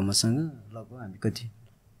जोइन भएको मसँग लगभग हामी कति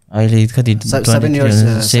अहिले कति 7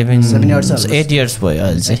 इयर्स 8 इयर्स भयो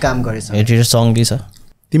अहिले चाहिँ काम गरेछ। 8 इयर्स सँगै छ।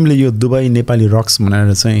 तिमीले यो दुबई नेपाली रक्स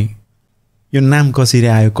भनेर चाहिँ यो नाम कसरी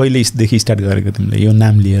आयो, कहिलेदेखि स्टार्ट गरेको तिमीले यो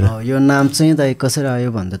नाम लिएर? यो नाम चाहिँ दाइ कसरी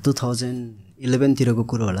आयो भन्दा 2011 तिरको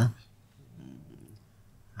कुरो होला।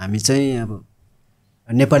 हामी चाहिँ अब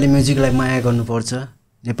नेपाली म्युजिकलाई माया गर्नुपर्छ,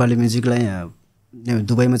 नेपाली म्युजिकलाई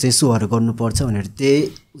दुबईमा चाहिँ सोहरू गर्नुपर्छ भनेर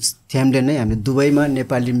त्यही थ्यामले नै हामीले दुबईमा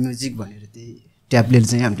नेपाली म्युजिक भनेर त्यही ट्याबले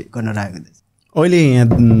चाहिँ हामीले गर्न राखेको थियौँ। अहिले यहाँ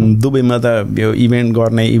दुबईमा त यो इभेन्ट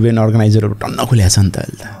गर्ने इभेन्ट अर्गनाइजरहरू टन्न खुल्या छ नि त।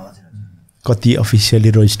 अहिले त कति अफिसियली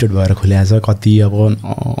रजिस्टर्ड भएर खुल्या छ, कति अब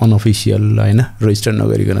अनअफिसियल होइन रजिस्टर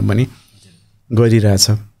नगरिकन पनि गरिरहेछ।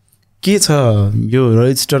 के छ यो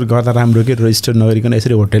रजिस्टर गर्दा राम्रो कि रजिस्टर नगरिकन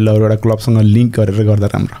यसरी होटेलहरू एउटा क्लबसँग लिङ्क गरेर गर्दा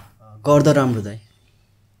राम्रो? गर्दा राम्रो दाइ,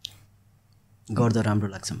 गर्दा राम्रो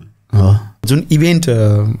लाग्छ मलाई। हो, जुन इभेन्ट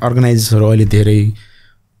अर्गनाइजर्सहरू अहिले धेरै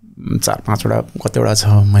 4-5वटा कतिवटा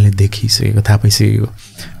छ मैले देखिसकेको, थाहा पाइसकेको।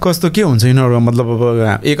 कस्तो के हुन्छ यिनीहरू, मतलब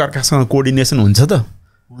अब एकअर्कासँग कोअर्डिनेसन हुन्छ त?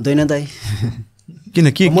 हुँदैन दाइ। किन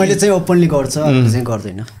के मैले चाहिँ ओपनली गर्छ, अरूले चाहिँ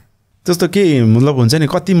गर्दैन। जस्तो के मतलब हुन्छ नि,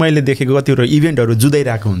 कति मैले देखेको कतिवटा इभेन्टहरू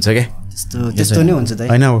जुदाइरहेको हुन्छ क्या, त्यस्तो नै हुन्छ दाइ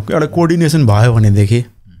होइन। एउटा कोअर्डिनेसन भयो भनेदेखि,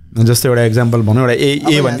 जस्तो एउटा एक्जाम्पल भनौँ,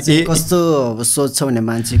 एउटा कस्तो सोच छ भने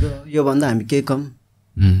मान्छेको योभन्दा हामी के कम,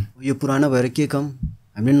 यो पुरानो भएर के कम,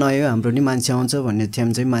 हामीले नयाँ हाम्रो नि मान्छे आउँछ भन्ने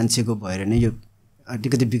थ्याम चाहिँ मान्छेको भएर नै यो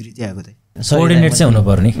अलिकति बिग्रिँदै आएको दाइ। कोअर्डिनेट चाहिँ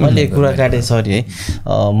हुनुपर्ने। मैले कुरा काटेँ सरी है।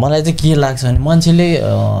 मलाई चाहिँ के लाग्छ भने मान्छेले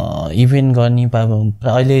इभेन्ट गर्ने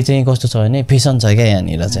अहिले चाहिँ कस्तो छ भने फेसन छ क्या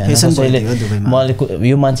यहाँनिर चाहिँ। मैले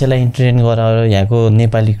यो मान्छेलाई इन्टरटेन गराएर यहाँको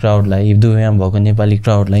नेपाली क्राउडलाई, दुबईमा भएको नेपाली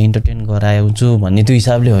क्राउडलाई इन्टरटेन गराउँछु भन्ने त्यो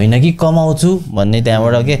हिसाबले होइन कि कमाउँछु भन्ने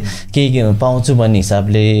त्यहाँबाट केही पाउँछु भन्ने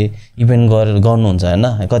हिसाबले इभेन्ट गर्नुहुन्छ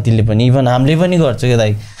होइन। कतिले पनि इभन हामीले पनि गर्छ क्या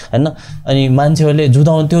दाइ होइन। अनि मान्छेहरूले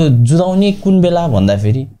जुदाउने कुन बेला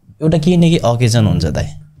भन्दाखेरि एउटा केही न केही अकेजन हुन्छ दाइ,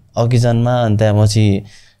 अकेजनमा अनि त्यहाँपछि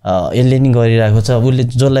यसले नि गरिरहेको छ, उसले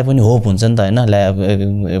जसलाई पनि होप हुन्छ नि त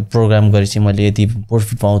होइन, प्रोग्राम गरेपछि मैले यति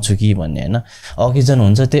प्रफिट पाउँछु कि भन्ने होइन। अकेजन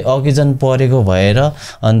हुन्छ, त्यो अकेजन परेको भएर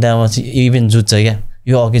अनि त्यहाँपछि इभेन्ट जुत्छ क्या।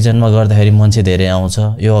 यो अकेजनमा गर्दाखेरि मान्छे धेरै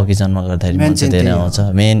आउँछ, यो अकेजनमा गर्दाखेरि मान्छे धेरै आउँछ।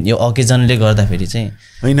 मेन यो अकेजनले गर्दाखेरि चाहिँ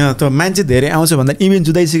होइन त मान्छे धेरै आउँछ भन्दा इभेन्ट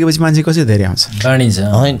जुदाइसकेपछि मान्छे कसरी धेरै आउँछ? बाढिन्छ,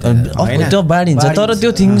 त्यो बाढिन्छ। तर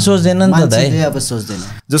त्यो थिङ सोच्दैन नि त दाइ, अब सोच्दैन।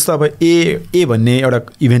 जस्तो अब ए भन्ने एउटा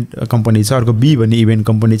इभेन्ट कम्पनी छ, अर्को बी भन्ने इभेन्ट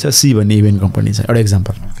कम्पनी छ, सी भन्ने इभेन्ट कम्पनी छ। एउटा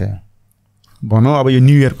एक्जाम्पल भनौँ, अब यो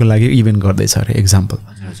न्यु इयरको लागि इभेन्ट गर्दैछ अरे एक्जाम्पल।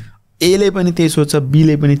 एले पनि त्यही सोच्छ,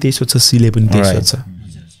 बीले पनि त्यही सोच्छ, सीले पनि त्यही सोच्छ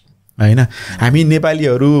होइन। हामी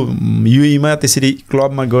नेपालीहरू युईमा त्यसरी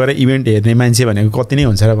क्लबमा गएर इभेन्ट हेर्ने मान्छे भनेको कति नै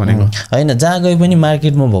हुन्छ र भनेको होइन। जहाँ गए पनि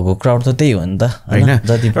मार्केटमा भएको क्राउड त त्यही हो नि त होइन।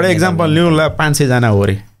 एउटा एक्जाम्पल लिउँ ल, 500 जना हो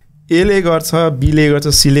अरे, एले गर्छ बीले गर्छ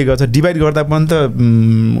सीले गर्छ डिभाइड गर्दा पनि त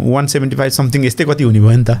 175 समथिङ यस्तै कति हुने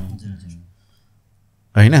भयो नि त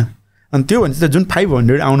हैन अनि त्यो भने चाहिँ जुन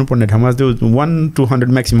 500 आउनु पर्ने ठाउँमा त्यो 1-200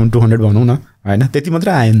 म्याक्सिमम 200 भनौँ न हैन त्यति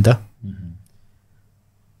मात्रै आयो नि त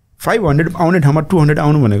 500 आउने ठाउँमा 200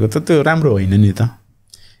 आउनु भनेको त त्यो राम्रो होइन नि त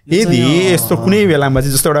यदि यस्तो कुनै बेलामा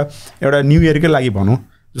चाहिँ जस्तो एउटा न्यू इयरकै लागि भनौँ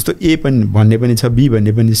जस्तो ए पनि भन्ने पनि छ बी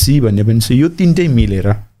भन्ने पनि सी भन्ने पनि छ यो तीनटै मिलेर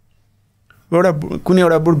एउटा कुनै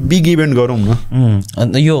एउटा बिग इभेन्ट गरौँ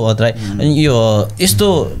न यो हो त अनि यो यस्तो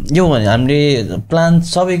यो भने हामीले प्लान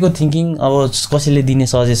सबैको थिङ्किङ अब कसैले दिने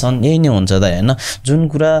सजेसन यही नै हुन्छ त हैन जुन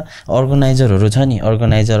कुरा अर्गनाइजरहरू छ नि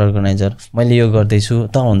अर्गनाइजर मैले यो गर्दैछु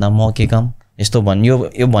त भन्दा म के काम यस्तो भन्यो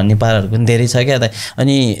यो भन्ने पाराहरू पनि धेरै छ क्या त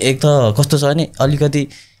अनि एक त कस्तो छ भने अलिकति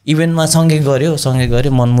इभेन्टमा सँगै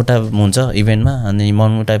गऱ्यो मनमुटाव हुन्छ इभेन्टमा अनि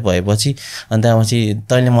मनमुटाव भएपछि अनि त्यहाँपछि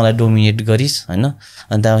तैँले मलाई डोमिनेट गरिस् हैन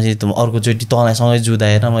अनि त्यहाँपछि अर्कोचोटि तँलाई सँगै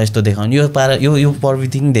जुदाएर म यस्तो देखाउने यो पारा यो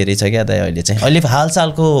प्रवृत्ति पनि धेरै छ क्या त अहिले चाहिँ अहिले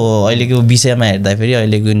हालसालको अहिलेको विषयमा हेर्दाखेरि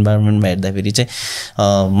अहिलेको इन्भाइरोमेन्टमा हेर्दाखेरि चाहिँ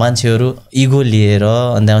मान्छेहरू इगो लिएर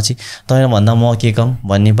अनि त्यहाँपछि तैँले भन्दा म के कम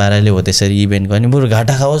भन्ने पाराले हो त्यसरी इभेन्ट गर्ने बरु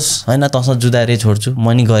घाटा खाओस् हैन तँसँग जुदाएरै छोड्छु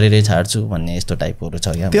म नि गरेरै छाड्छु भन्ने यस्तो टाइपहरू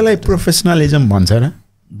छ क्या त्यसलाई प्रोफेसनलिजम भन्छ र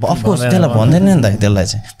अफकोर्स त्यसलाई भन्दैन नि त त्यसलाई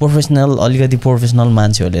चाहिँ अलिकति प्रोफेसनल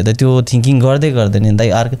मान्छेहरूले त त्यो थिङ्किङ गर्दैन नि दाइ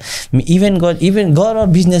अर्को इभेन्ट गर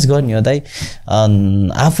बिजनेस गर्ने हो दाइ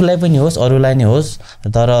आफूलाई पनि होस् अरूलाई नै होस्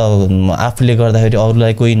तर आफूले गर्दाखेरि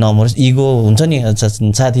अरूलाई कोही नमरोस् इगो हुन्छ नि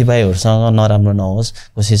साथीभाइहरूसँग नराम्रो नहोस्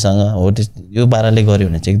कसैसँग हो यो पाराले गऱ्यो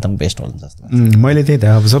भने चाहिँ एकदम बेस्ट हुन्छ जस्तो मैले त्यही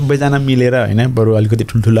त अब सबैजना मिलेर होइन बरु अलिकति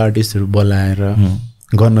ठुल्ठुलो आर्टिस्टहरू बोलाएर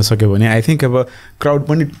गर्न सक्यो भने आई थिङ्क अब क्राउड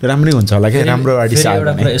पनि राम्रै हुन्छ होला क्या राम्रो आर्टिस्ट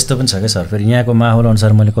एउटा कुरा यस्तो पनि छ क्या सर फेरि यहाँको माहौल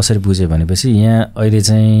अनुसार मैले कसरी बुझेँ भनेपछि यहाँ अहिले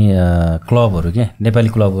चाहिँ क्लबहरू क्या नेपाली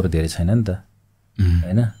क्लबहरू धेरै छैन नि त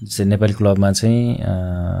होइन जस्तै नेपाली क्लबमा चाहिँ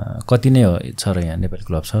कति नै हो छ र यहाँ नेपाली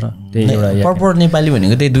क्लब छ र त्यही एउटा प्रपर नेपाली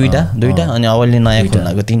भनेको त्यही दुईटा अनि अवले नयाँ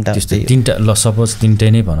खोलाको तीनटा ल सपोज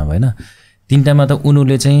तीनटै नै भनौँ होइन तीनटामा त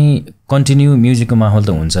उनीहरूले चाहिँ कन्टिन्यू म्युजिकको माहौल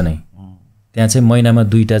त हुन्छ नै त्यहाँ चाहिँ महिनामा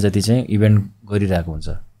 2टा जति चाहिँ इभेन्ट गरिरहेको हुन्छ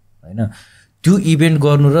होइन त्यो इभेन्ट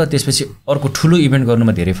गर्नु र त्यसपछि अर्को ठुलो इभेन्ट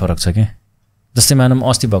गर्नुमा धेरै फरक छ क्या जस्तै मानौँ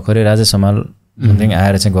अस्ति भर्खरै राजा समाल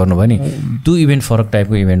आएर चाहिँ गर्नुभयो नि त्यो इभेन्ट फरक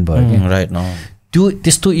टाइपको इभेन्ट भयो कि राइट त्यो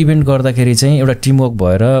त्यस्तो इभेन्ट गर्दाखेरि चाहिँ एउटा टिमवर्क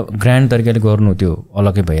भएर ग्रान्ड तरिकाले गर्नु त्यो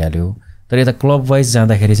अलग्गै भइहाल्यो तर यता क्लब वाइज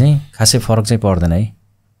जाँदाखेरि चाहिँ खासै फरक चाहिँ पर्दैन है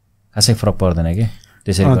खासै फरक पर्दैन क्या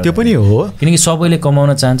त्यसरी त्यो पनि हो किनकि सबैले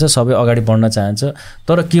कमाउन चाहन्छ सबै अगाडि बढ्न चाहन्छ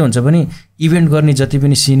तर के हुन्छ भने इभेन्ट गर्ने जति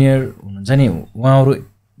पनि सिनियर हुनुहुन्छ नि उहाँहरू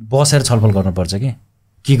बसेर छलफल गर्नुपर्छ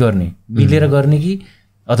के गर्ने मिलेर गर्ने कि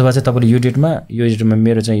अथवा चाहिँ तपाईँले यो डेटमा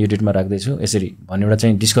मेरो चाहिँ यो डेटमा राख्दैछु यसरी भन्ने एउटा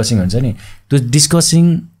चाहिँ डिस्कसिङ हुन्छ नि त्यो डिस्कसिङ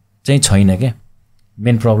चाहिँ छैन क्या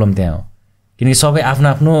मेन प्रब्लम त्यहाँ हो किनकि सबै आफ्नो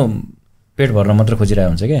आफ्नो पेट भर्न मात्र खोजिरहेको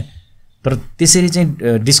हुन्छ क्या तर त्यसरी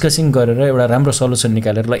चाहिँ डिस्कसिङ गरेर एउटा राम्रो सल्युसन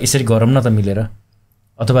निकालेर ल यसरी गरौँ न त मिलेर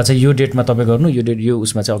अथवा चाहिँ यो डेटमा तपाईँ गर्नु यो डेट यो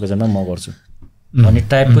उसमा चाहिँ अकेजनमा म गर्छु भन्ने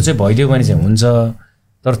टाइपको चाहिँ भइदियो भने चाहिँ हुन्छ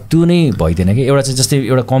तर त्यो नै भइदिएन कि एउटा चाहिँ जस्तै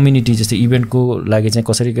एउटा कम्युनिटी जस्तै इभेन्टको लागि चाहिँ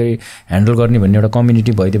कसरी ह्यान्डल गर्ने भन्ने एउटा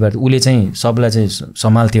कम्युनिटी भइदियो भए उसले चाहिँ सबलाई चाहिँ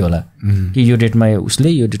सम्हाल्थ्यो होला कि यो डेटमा उसले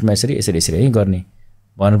यो डेटमा यसरी है गर्ने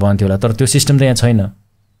भनेर भन्थ्यो होला तर त्यो सिस्टम त यहाँ छैन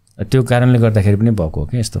त्यो कारणले गर्दाखेरि पनि भएको हो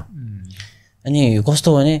क्या यस्तो अनि कस्तो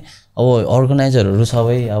भने अब अर्गनाइजरहरू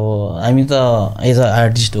सबै अब हामी त एज अ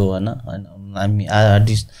आर्टिस्ट हो होइन हामी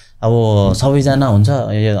आर्टिस्ट अब सबैजना हुन्छ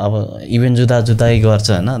अब इभेन्ट जुदाइ गर्छ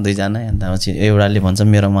होइन दुईजना अन्त एउटाले भन्छ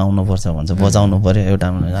मेरोमा आउनुपर्छ भन्छ बजाउनु पऱ्यो एउटा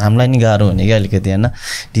हामीलाई नि गाह्रो हुने क्या अलिकति होइन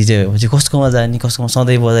डिजे भएपछि कसकोमा जाने कसकोमा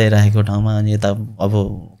सधैँ बजाइराखेको ठाउँमा अनि यता अब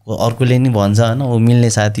अर्कोले नि भन्छ होइन ऊ मिल्ने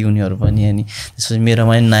साथी उनीहरू पनि अनि त्यसपछि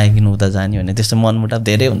मेरोमा नि नआइकन उता जाने भने त्यस्तो मनमुटाव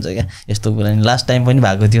धेरै हुन्छ क्या यस्तो कुरा नि लास्ट टाइम पनि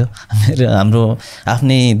भएको थियो हाम्रो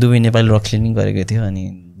आफ्नै दुबई नेपाली रक्सले नि गरेको थियो अनि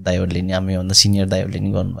दाइहरूले नि हामीभन्दा सिनियर दाइहरूले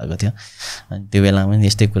नि गर्नुभएको थियो अनि त्यो बेलामा पनि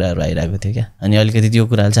यस्तै कुराहरू आइरहेको थियो क्या अनि अलिकति त्यो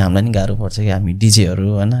कुराले चाहिँ हामीलाई नि गाह्रो पर्छ क्या हामी डिजेहरू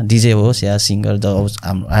होइन डिजे होस् या सिङ्गर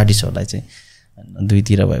हाम्रो आर्टिस्टहरूलाई चाहिँ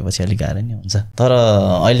दुईतिर भएपछि अलिक गाह्रो नै हुन्छ तर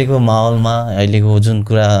अहिलेको माहौलमा अहिलेको जुन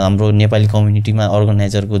कुरा हाम्रो नेपाली कम्युनिटीमा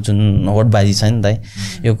अर्गनाइजरको जुन होडबाजी छ नि त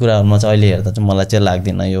यो कुराहरूमा चाहिँ अहिले हेर्दा चाहिँ मलाई चाहिँ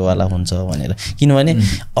लाग्दैन यो वाला हुन्छ भनेर किनभने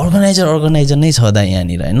अर्गनाइजर नै छ दा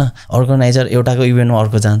यहाँनिर होइन अर्गनाइजर एउटाको इभेन्टमा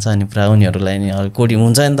अर्को जान्छ अनि पुरा उनीहरूलाई नि कोडी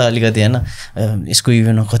हुन्छ नि त अलिकति होइन यसको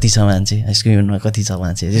इभेन्टमा कति छ मान्छे यसको इभेन्टमा कति छ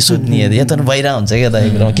मान्छे यो सोध्ने यो त भइरहेको हुन्छ क्या त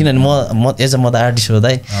एकदम किनभने म एज अ म त आर्टिस्ट हो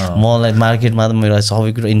दाइ मलाई मार्केटमा त मेरो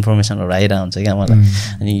सबै कुरो इन्फर्मेसनहरू आइरहेको हुन्छ क्या मलाई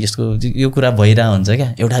अनि यसको यो कुरा भइरहेको हुन्छ क्या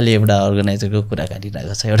एउटाले एउटा अर्गनाइजरको कुरा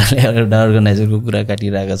काटिरहेको छ एउटाले एउटा अर्गनाइजरको कुरा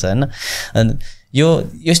काटिरहेको छ होइन अनि यो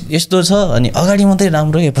यस्तो छ अनि अगाडि मात्रै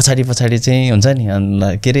राम्रो पछाडि चाहिँ हुन्छ नि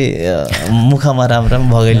के अरे मुखमा राम्रो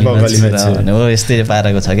भगैली हो यस्तै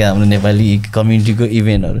पाराको छ क्या हाम्रो नेपाली कम्युनिटीको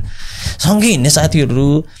इभेन्टहरू सँगै हिँड्ने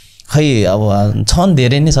साथीहरू खै अब छन्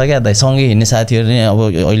धेरै नै छ क्या दाइ सँगै हिँड्ने साथीहरू नै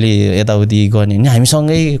अब अहिले यताउति गर्ने नि हामी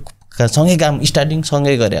सँगै काम स्टार्टिङ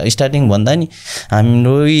सँगै गरे स्टार्टिङ भन्दा नि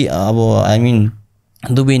हाम्रै अब आई मिन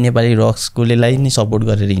दुबई नेपाली रक्सकोलाई नै सपोर्ट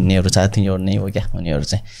गरेर हिँड्नेहरू साथीहरू नै हो क्या उनीहरू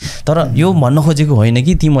चाहिँ तर यो भन्न खोजेको होइन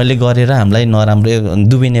कि तिमीहरूले गरेर हामीलाई नराम्रो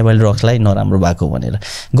दुबई नेपाली रक्सलाई नराम्रो भएको भनेर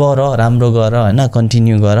गर राम्रो गर होइन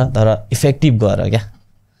कन्टिन्यू गर तर इफेक्टिभ गर क्या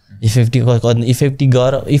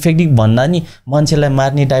इफेक्टिभ भन्दा नि मान्छेलाई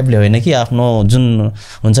मार्ने टाइपले होइन कि आफ्नो जुन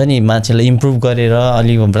हुन्छ नि मान्छेलाई इम्प्रुभ गरेर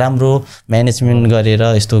अलिक राम्रो म्यानेजमेन्ट गरेर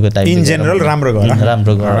यस्तोको टाइप इन जेनरल राम्रो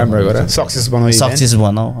गर सक्सेस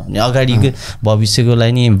बनाऊ अनि अगाडिको भविष्यको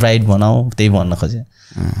लागि नि ब्राइट बनाऊ त्यही भन्न खोजेँ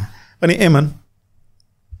अनि एमन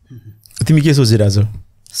तिमी के सोचिरहेछौ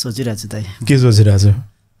दाइ के सोचिरहेछौ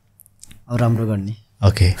अब राम्रो गर्ने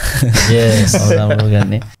ओके यस राम्रो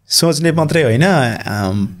गर्ने सोच्ने मात्रै होइन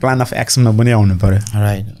प्लान अफ एक्सनमा पनि आउनु पर्यो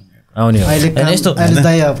राइट आउने अहिले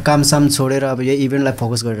दाइ अब कामसाम छोडेर अब यो इभेन्टलाई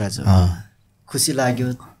फोकस गरिरहेको छु खुसी लाग्यो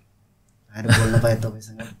आएर बोल्न पाएँ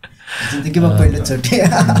तपाईँसँग जिन्दगीमा पहिलोचोटि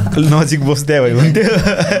नजिक बस्दै भयो हुन्थ्यो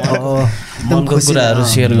मनको कुराहरू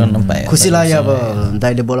सेयर गर्न पाएँ खुसी लाग्यो अब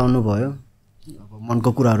दाइले बोलाउनु भयो अब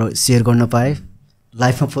मनको कुराहरू सेयर गर्न पाएँ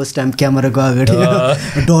लाइफमा फर्स्ट टाइम क्यामेराको अगाडि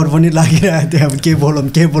डर पनि लागिरहेको थियो अब के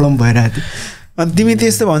बोलौँ भइरहेको थियो अनि तिमी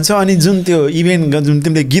त्यस्तो भन्छौ अनि जुन त्यो इभेन्ट जुन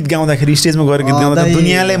तिमीले गीत गाउँदाखेरि स्टेजमा गएर गीत गाउँदा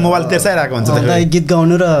दुनियाँले मोबाइल तेर्साइरहेको हुन्छ गीत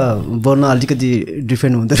गाउनु र बोल्न अलिकति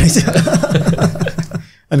डिफ्रेन्ट हुँदो रहेछ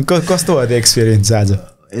अनि कस्तो भयो त्यो एक्सपिरियन्स आज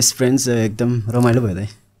एक्सपिरियन्स एकदम रमाइलो भयो दाइ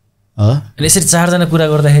अनि यसरी चारजना कुरा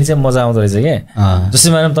गर्दाखेरि चाहिँ मजा आउँदो रहेछ क्या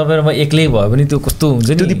जस्तै मानौँ तपाईँ र म एक्लै भयो भने त्यो कस्तो हुन्छ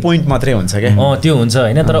नि त्यो पोइन्ट मात्रै हुन्छ क्या त्यो हुन्छ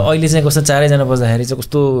होइन तर अहिले चाहिँ कस्तो चारैजना बस्दाखेरि चाहिँ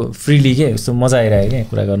कस्तो फ्रिली के कस्तो मजा आइरहेको क्या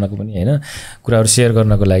कुरा गर्नको पनि होइन कुराहरू सेयर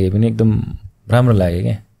गर्नको लागि पनि एकदम राम्रो लाग्यो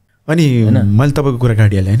क्या अनि मैले तपाईँको कुरा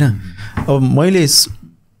काटिहालेँ होइन अब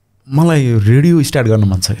मलाई रेडियो स्टार्ट गर्न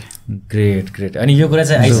मन छ कि ग्रेट अनि यो कुरा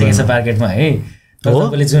चाहिँ आइसकेको छ मार्केटमा है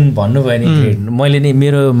तपाईँले जुन भन्नुभयो नि मैले नि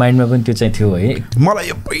मेरो माइन्डमा पनि त्यो चाहिँ थियो है मलाई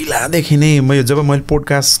यो पहिलादेखि नै जब मैले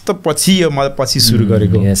पोडकास्ट त पछि सुरु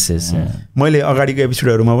गरेको मैले अगाडिको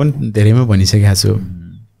एपिसोडहरूमा पनि धेरैमा भनिसकेको छु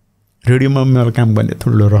रेडियोमा मेरो काम गर्ने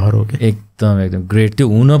ठुलो रहर हो क्या एकदम ग्रेट त्यो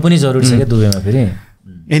हुन पनि जरुरी छ क्या दुबईमा फेरि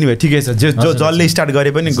एनिवे ठिकै छ जसले स्टार्ट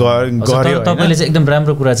गरे पनि गर्यो तपाईँले चाहिँ एकदम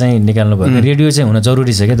राम्रो कुरा चाहिँ निकाल्नु भयो रेडियो चाहिँ हुन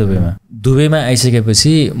जरुरी छ क्या दुबईमा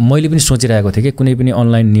आइसकेपछि मैले पनि सोचिरहेको थिएँ कि कुनै पनि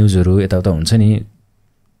अनलाइन न्युजहरू यताउता हुन्छ नि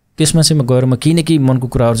त्यसमा चाहिँ म गएर म केही न केही मनको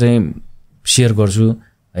कुराहरू चाहिँ सेयर गर्छु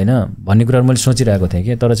होइन भन्ने कुराहरू मैले सोचिरहेको थिएँ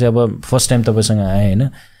कि तर चाहिँ अब फर्स्ट टाइम तपाईँसँग आएँ होइन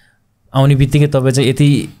आउने बित्तिकै तपाईँ चाहिँ यति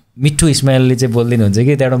मिठो स्माइलले चाहिँ बोलिदिनुहुन्छ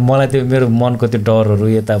कि त्यहाँबाट मलाई त्यो मेरो मनको त्यो डरहरू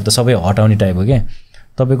यताउता सबै हटाउने टाइप हो क्या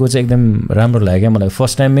तपाईँको चाहिँ एकदम राम्रो लाग्यो क्या मलाई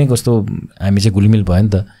फर्स्ट टाइममै कस्तो हामी चाहिँ घुलमिल भयो नि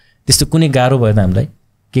त त्यस्तो कुनै गाह्रो भएन हामीलाई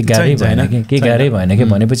के गाह्रै भएन कि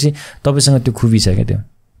भनेपछि तपाईँसँग त्यो खुबी छ क्या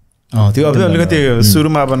त्यो अब अलिकति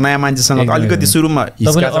सुरुमा अब नयाँ मान्छेसँग अलिकति सुरुमा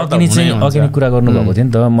अघि नै कुरा गर्नुभएको थियो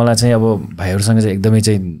नि त मलाई चाहिँ अब भाइहरूसँग चाहिँ एकदमै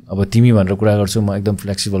चाहिँ अब तिमी भनेर कुरा गर्छु म एकदम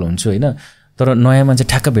फ्लेक्सिबल हुन्छु होइन तर नयाँ मान्छे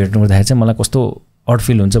ठ्याक्क भेट्नु पर्दाखेरि चाहिँ मलाई कस्तो अड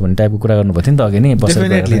फिल हुन्छ भन्ने टाइपको कुरा गर्नुभएको थियो नि त अघि नै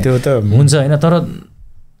हुन्छ होइन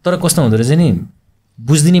तर कस्तो हुँदो रहेछ नि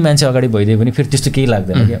बुझ्दिने मान्छे अगाडि भइदियो भने फेरि त्यस्तो केही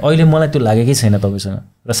लाग्दैन कि अहिले मलाई त्यो लागेकै छैन तपाईँसँग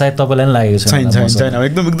र सायद तपाईँलाई पनि लागेको छैन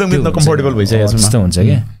एकदम कम्फर्टेबल भइसकेको छ त्यस्तो हुन्छ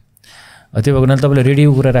क्या त्यो भएको हुनाले तपाईँले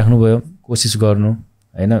रेडियोको कुरा राख्नुभयो कोसिस गर्नु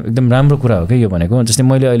होइन एकदम राम्रो कुरा हो क्या यो भनेको जस्तै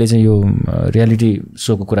मैले अहिले चाहिँ यो रियालिटी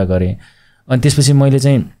सोको कुरा गरेँ अनि त्यसपछि मैले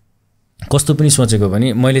चाहिँ कस्तो पनि सोचेको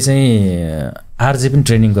भने मैले चाहिँ आरजे पनि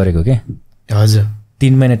ट्रेनिङ गरेको क्या हजुर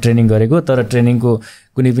 3 महिना ट्रेनिङ गरेको तर ट्रेनिङको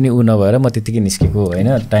कुनै पनि ऊ नभएर म त्यत्तिकै निस्केको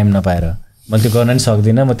होइन टाइम नपाएर मैले त्यो गर्न नि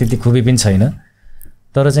सक्दिनँ म त्यति खुबी पनि छैन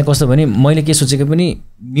तर चाहिँ कस्तो भने मैले के सोचेको पनि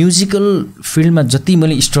म्युजिकल फिल्डमा जति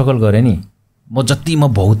मैले स्ट्रगल गरेँ नि म जति म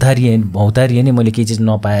भौतारिएँ नि मैले केही चिज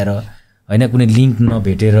नपाएर होइन कुनै लिङ्क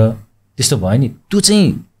नभेटेर त्यस्तो भयो नि त्यो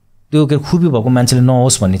चाहिँ त्यो के खुबी भएको मान्छेले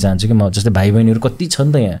नहोस् भन्ने चाहन्छु कि म जस्तै भाइ बहिनीहरू कति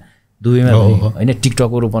छन् त यहाँ दुबईमा होइन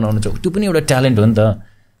टिकटकहरू बनाउनु छ त्यो पनि एउटा ट्यालेन्ट हो नि त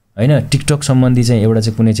होइन टिकटक सम्बन्धी चाहिँ एउटा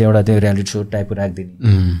चाहिँ कुनै चाहिँ एउटा त्यो रियालिटी सो टाइपको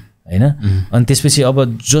राखिदिने होइन अनि त्यसपछि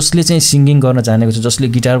अब जसले चाहिँ सिङ्गिङ गर्न जानेको छ जसले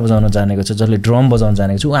गिटार बजाउन जानेको छ जसले ड्रम बजाउन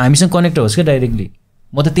जानेको छ ऊ हामीसँग कनेक्ट होस् क्या डाइरेक्टली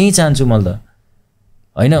म त त्यही चाहन्छु मैले त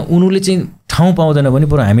होइन उनीहरूले चाहिँ ठाउँ पाउँदैन भने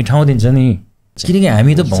बरु हामी ठाउँ दिन्छ नि किनकि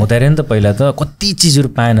हामी त भौताएर नि त पहिला त कति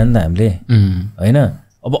चिजहरू पाएन नि त हामीले होइन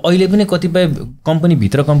अब अहिले पनि कतिपय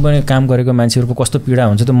कम्पनीभित्र कम्पनी काम गरेको मान्छेहरूको कस्तो पीडा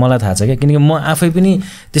हुन्छ त्यो मलाई थाहा छ क्या, किनकि म आफै पनि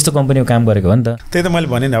त्यस्तो कम्पनीको काम गरेको हो नि त। त्यही त मैले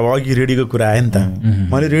भने नि, अब अघि रेडियोको कुरा आयो नि त।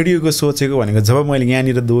 मैले रेडियोको सोचेको भनेको जब मैले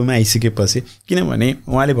यहाँनिर दुबईमा आइसकेपछि, किनभने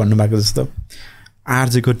उहाँले भन्नुभएको जस्तो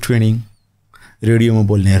आरजेको ट्रेनिङ, रेडियोमा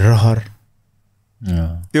बोल्ने रहर,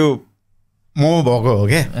 त्यो म भएको हो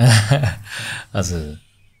क्या। हजुर।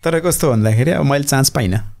 तर कस्तो भन्दाखेरि अब मैले चान्स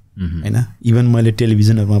पाइनँ होइन। इभन मैले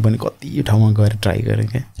टेलिभिजनहरूमा पनि कति ठाउँमा गएर ट्राई गरेँ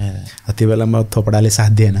क्या। त्यो बेलामा थोपडाले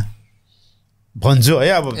साथ दिएन भन्छु है,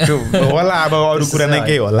 अब त्यो होला, अब अरू कुरा नै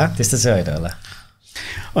केही होला, त्यस्तो चाहिँ होइन होला।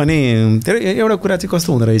 अनि त्यो एउटा कुरा चाहिँ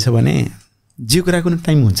कस्तो हुँदो रहेछ भने जे कुराको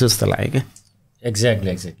टाइम हुन्छ जस्तो लाग्यो क्या।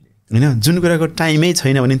 एक्ज्याक्टली होइन, जुन कुराको टाइमै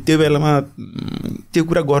छैन भने त्यो बेलामा त्यो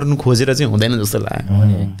कुरा गर्नु खोजेर चाहिँ हुँदैन जस्तो लाग्यो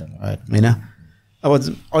होइन। अब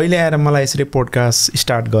अहिले आएर मलाई यसरी पोडकास्ट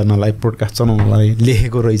स्टार्ट गर्नलाई, पोडकास्ट चलाउनलाई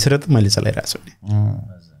लेखेको रहेछ र त मैले चलाइरहेको छु नि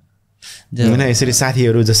होइन। यसरी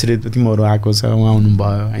साथीहरू जसरी तिमीहरू आएको छ, उहाँ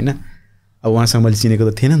आउनुभयो होइन। अब उहाँसँग मैले चिनेको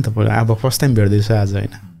त थिएन नि त, अब फर्स्ट टाइम भेट्दैछु आज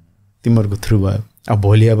होइन, तिमीहरूको थ्रु भयो। अब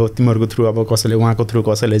भोलि अब तिमीहरूको थ्रु अब कसैले, उहाँको थ्रु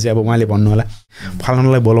कसैले चाहिँ अब उहाँले भन्नु होला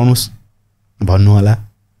फलानालाई बोलाउनुहोस् भन्नु होला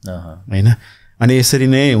होइन। अनि यसरी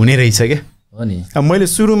नै हुने रहेछ क्या। अब मैले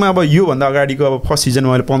सुरुमा अब योभन्दा अगाडिको अब फर्स्ट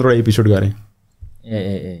सिजनमा मैले 15 एपिसोड गरेँ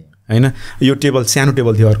होइन। यो टेबल सानो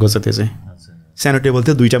टेबल थियो, अर्को छ त्यो चाहिँ सानो टेबल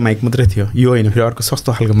थियो, 2टा माइक मात्रै थियो, यो होइन, फेरि अर्को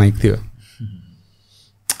सस्तो खालको माइक थियो।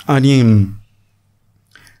 अनि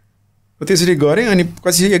त्यसरी गरेँ। अनि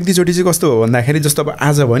पछि 1-2चोटि चाहिँ कस्तो हो भन्दाखेरि जस्तो अब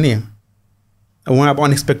आज भने उहाँ अब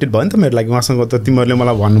अनएक्सपेक्टेड भयो नि त मेरो लागि। उहाँसँग त तिमीहरूले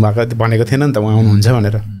मलाई भनेको थिएन नि त उहाँ आउनुहुन्छ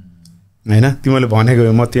भनेर होइन। तिमीहरूले भनेको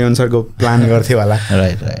म त्यो अनुसारको प्लान गर्थेँ होला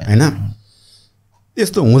होइन।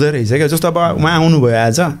 यस्तो हुँदो रहेछ क्या। जस्तो अब उहाँ आउनुभयो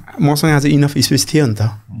आज, मसँग आज इनफ स्पेस थियो नि त,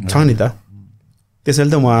 छ नि त, त्यसैले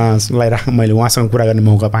त उहाँलाई मैले उहाँसँग कुरा गर्ने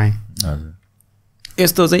मौका पाएँ।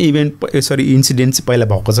 यस्तो चाहिँ इभेन्ट यसरी इन्सिडेन्ट चाहिँ पहिला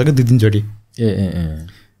भएको छ क्या 2-3चोटि।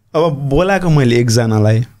 अब बोलाएको मैले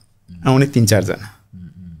 1जनालाई, आउने 3-4 जना।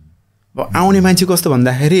 अब आउने मान्छे कस्तो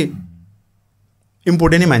भन्दाखेरि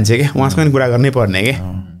इम्पोर्टेन्टै मान्छे क्या, उहाँसँग कुरा गर्नै पर्ने क्या।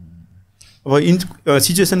 अब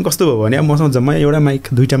सिचुएसन कस्तो भयो भने अब मसँग जम्मा एउटा माइक,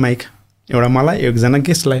 2टा माइक, एउटा मलाई, 1जना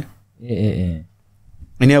गेस्टलाई।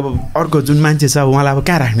 अनि अब अर्को जुन मान्छे छ उहाँलाई अब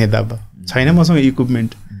कहाँ राख्ने त, अब छैन मसँग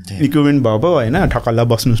इक्विपमेन्ट भयो होइन, ठक्कल्ला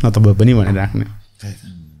बस्नुहोस् न तपाईँ पनि भनेर राख्ने।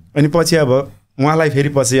 अनि पछि अब उहाँलाई फेरि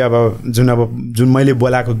पछि अब जुन मैले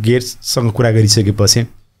बोलाएको गेस्टसँग कुरा गरिसकेपछि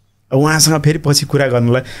अब उहाँसँग फेरि पछि कुरा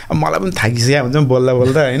गर्नलाई अब मलाई पनि थाकिसकेको हुन्छ बोल्दा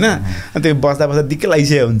होइन। त्यो बस्दा दिक्क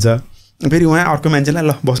लागिसकेको हुन्छ। फेरि उहाँ अर्को मान्छेलाई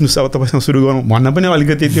ल बस्नुहोस् अब तपाईँसँग सुरु गरौँ भन्न पनि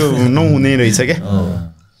अलिकति त्यो नहुने रहेछ क्या।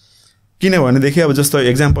 किनभनेदेखि अब जस्तो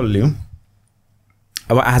एक्जाम्पल लिउँ,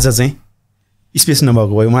 अब आज चाहिँ स्पेस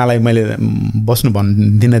नभएको भयो, उहाँलाई मैले बस्नु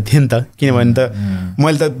भन्दिनँ थिएँ नि त, किनभने त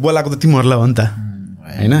मैले त बोलाएको त तिमीहरूलाई हो नि त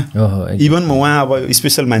होइन। इभन म उहाँ अब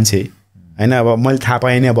स्पेसल मान्छे होइन। अब मैले थाहा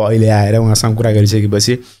पाएँ नि अब अहिले आएर उहाँसँग कुरा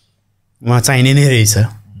गरिसकेपछि उहाँ चाहिने नै रहेछ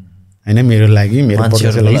होइन, मेरो लागि, मेरो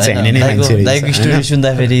परिवारको लागि चाहिने नै मान्छे रहेछ। लाइक स्टोरी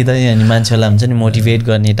सुन्दाखेरि त अनि मान्छेलाई हुन्छ नि मोटिभेट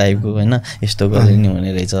गर्ने टाइपको होइन, यस्तो गर्ने नि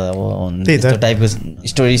हुने रहेछ। अब त्यस्तो टाइपको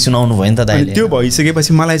स्टोरी सुनाउनु भयो नि त दाइले। त्यो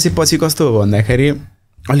भइसकेपछि मलाई चाहिँ पछि कस्तो हो भन्दाखेरि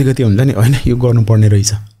अलिकति हुन्छ नि होइन, यो गर्नुपर्ने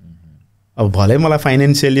रहेछ। अब भलै मलाई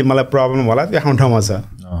फाइनेन्सियली मलाई प्रब्लम होला, त्यो ठाउँमा छ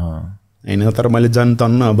होइन, तर मैले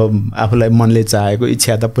जनतन अब आफूलाई मनले चाहेको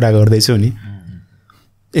इच्छा त पुरा गर्दैछु नि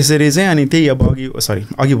यसरी चाहिँ। अनि त्यही अब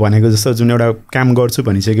अघि भनेको जस्तो जुन एउटा काम गर्छु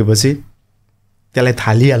भनिसकेपछि त्यसलाई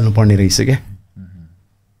थालिहाल्नु पर्ने रहेछ क्या।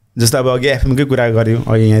 जस्तो अब अघि एफएमकै कुरा गऱ्यौँ,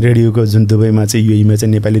 अहिले यहाँ रेडियोको जुन दुबईमा चाहिँ युएमा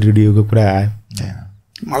चाहिँ नेपाली रेडियोको कुरा आयो,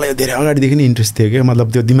 मलाई धेरै अगाडिदेखि नै इन्ट्रेस्ट थियो क्या,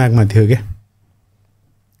 मतलब त्यो दिमागमा थियो क्या।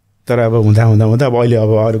 तर अब हुँदा अब अहिले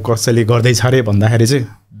अब अरू कसैले गर्दैछ अरे भन्दाखेरि चाहिँ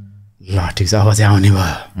ल ठिक छ अब चाहिँ आउने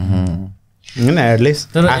भयो होइन।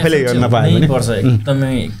 एटलिस्ट आफैले गर्न पायो भने पर्छ,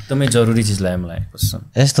 एकदमै जरुरी चिज लाग्यो मलाई।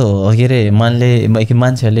 यस्तो हो के अरे,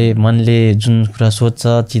 मान्छेहरूले मनले जुन कुरा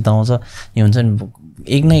सोध्छ चिताउँछ यो हुन्छ नि,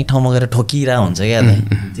 एक न एक ठाउँमा गएर ठोकिरहेको हुन्छ क्या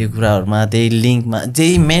त्यो कुराहरूमा। त्यही लिङ्कमा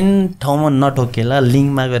त्यही मेन ठाउँमा नठोकेला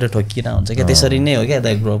लिङ्कमा गएर ठोकिरहेको हुन्छ क्या। त्यसरी नै हो क्या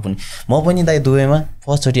दाइ ग्रो पनि। म पनि दाइ दुबईमा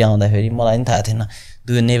फर्स्टचोटि आउँदाखेरि मलाई पनि थाहा थिएन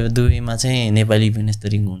दुबईमा चाहिँ नेपाली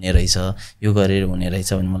बिजनेसरिङ हुने रहेछ, यो गरेर हुने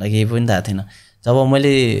रहेछ भने मलाई केही पनि थाहा थिएन। जब मैले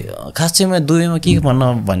खास चाहिँ म दुबईमा के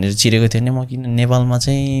भन्न भनेर चिरेको थिएँ नि, म किन नेपालमा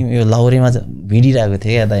चाहिँ यो लाहुरेमा भिडिरहेको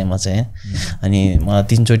थिएँ क्या दाइ म चाहिँ। अनि म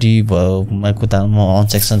 3चोटि भयो कुता म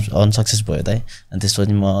अनसक्सेस भयो दाइ। अनि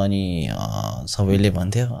त्यसपछि म अनि सबैले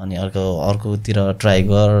भन्थ्यो अनि अर्कोतिर ट्राई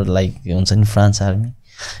गर, लाइक हुन्छ नि फ्रान्स आर्मी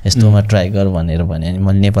यस्तोमा ट्राई गर भनेर भने। अनि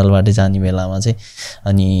मैले नेपालबाटै जाने बेलामा चाहिँ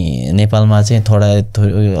अनि नेपालमा चाहिँ थोडा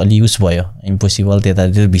अलि युज भयो, इम्पोसिबल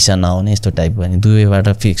त्यतातिर भिसा नआउने यस्तो टाइपको। अनि दुबईबाट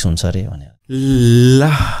फिक्स हुन्छ अरे भनेर। ल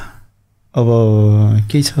अब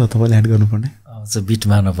केही छ तपाईँले एड गर्नुपर्ने? बिट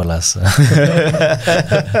मार्न पर्ला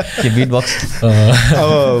के बिट बक्स अब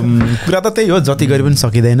कुरा त त्यही हो जति गरे पनि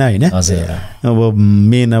सकिँदैन होइन अब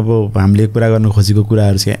मेन अब हामीले कुरा गर्न खोजेको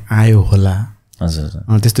कुराहरू चाहिँ आयो होला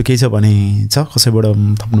हजुर त्यस्तो केही छ भने छ कसैबाट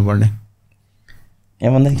थप्नुपर्ने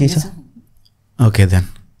भन्दा केही छ okay then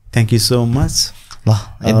thank you so much ल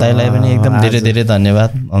दाइलाई पनि एकदम धेरै धेरै धन्यवाद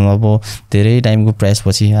अब धेरै टाइमको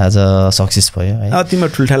प्रयासपछि आज सक्सेस भयो है तिम्रो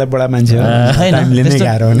ठुल्ठाला बडा मान्छे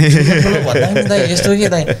यस्तो के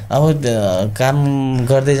दाइ अब काम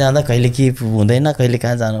गर्दै जाँदा कहिले के हुँदैन कहिले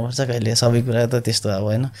कहाँ जानुपर्छ कहिले सबै कुरा त त्यस्तो अब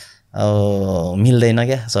होइन अब मिल्दैन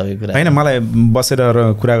क्या सबै कुरा होइन मलाई बसेर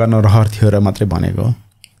कुरा गर्न रहर थियो र मात्रै भनेको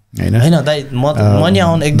होइन होइन दाइ म नि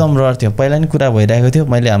आउनु एकदम रहर थियो पहिला नि कुरा भइरहेको थियो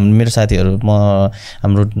मैले मेरो साथीहरू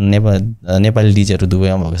हाम्रो नेपाली डिजेहरू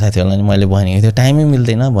दुबईमा भएको साथीहरूलाई नि मैले भनेको थियो टाइमै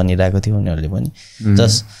मिल्दैन भनिरहेको थियो उनीहरूले पनि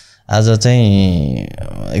जस्ट आज चाहिँ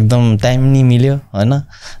एकदम टाइम नि मिल्यो होइन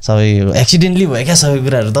सबै एक्सिडेन्टली भयो क्या सबै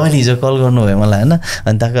कुराहरू तपाईँले हिजो कल गर्नुभयो मलाई होइन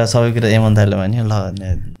अनि त्यहाँको सबै कुरा एमन दाइले भन्यो ल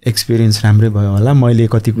एक्सपिरियन्स राम्रै भयो होला मैले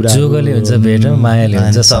कति कुरा जोगले हुन्छ भेट मायाले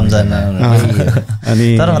हुन्छ सम्झना अनि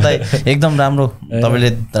तर दाइ एकदम राम्रो तपाईँले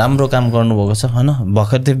राम्रो काम गर्नुभएको छ होइन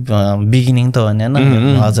भर्खर त्यो बिगिनिङ त हो नि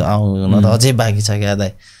होइन अझ आउनु त अझै बाँकी छ क्या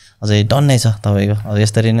दाइ अझै टन्नै छ तपाईँको अब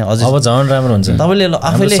यसरी नै अझै अब झन् राम्रो हुन्छ तपाईँले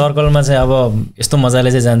आफैले सर्कलमा चाहिँ अब यस्तो मजाले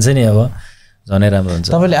चाहिँ जान्छ नि अब झनै राम्रो हुन्छ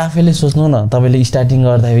तपाईँले आफैले सोच्नु न तपाईँले स्टार्टिङ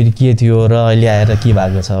गर्दाखेरि के थियो र अहिले आएर के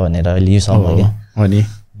भएको छ भनेर अहिले यो सम्म क्या हो नि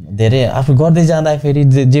धेरै आफू गर्दै जाँदाखेरि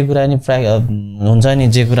जे कुरा नि हुन्छ नि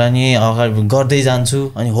जे कुरा नि अगाडि गर्दै जान्छु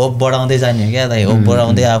अनि होप बढाउँदै जाने हो क्या दाइ होप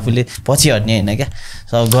बढाउँदै आफूले पछि हट्ने होइन क्या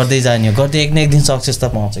सब गर्दै जाने हो गर्दै एक न एक दिन सक्सेस त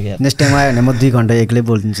पाउँछ क्या नेक्स्ट टाइम आयो भने म 2 घन्टा एक्लै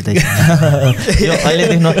बोलिदिन्छु दाइ यो अहिले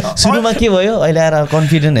देख्नु सुरुमा के भयो अहिले आएर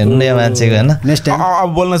कन्फिडेन्ट हेर्नु न मान्छेको होइन नेक्स्ट टाइम अब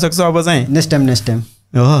बोल्न सक्छ अब चाहिँ नेक्स्ट टाइम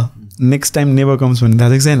हो नेक्स्ट टाइम नेभर कम्स भन्ने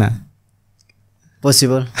थाहा छैन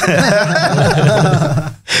possible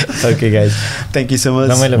okay guys thank you so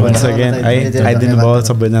much once again आइदिनु भयो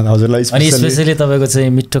सबैजना हजुरलाई अनि स्पेसली तपाईँको चाहिँ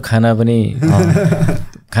मिठो खाना पनि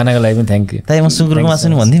खानाको लागि पनि थ्याङ्क यू ताई म सुँगुरको मासु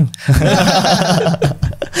नि भनिदिउँ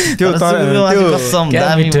त्यो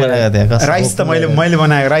राइस त मैले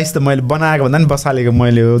बनाएको राइस त मैले बनाएको भन्दा पनि बसालेको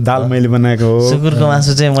मैले हो दाल मैले बनाएको हो सुँगुरको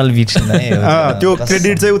मासु चाहिँ मैले बिर्सिँदैन त्यो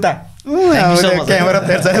क्रेडिट चाहिँ उता क्यामेरा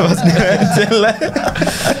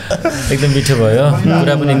एकदम मिठो भयो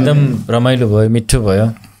कुरा पनि एकदम रमाइलो भयो मिठो भयो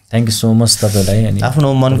थ्याङ्क यू सो मच तपाईँलाई अनि आफ्नो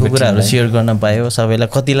मनको कुराहरू सेयर गर्न पायो सबैलाई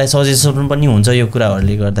कतिलाई सजेसन पनि हुन्छ यो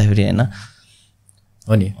कुराहरूले गर्दाखेरि होइन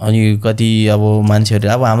अनि कति अब मान्छेहरू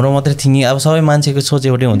अब हाम्रो मात्रै थिङ्किङ अब सबै मान्छेको सोच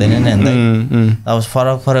एउटै हुँदैन नि अब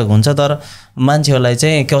फरक हुन्छ तर मान्छेहरूलाई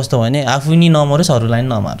चाहिँ के कस्तो भने आफू नि नमरोस् अरूलाई नि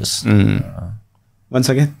नमारोस् once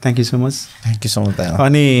again thank you so much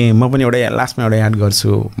अनि म पनि एउटा लास्टमा एउटा याद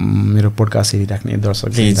गर्छु मेरो पोडकास्ट हेरिराख्ने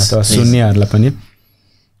दर्शक अथवा सुन्नेहरूलाई पनि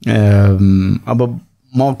अब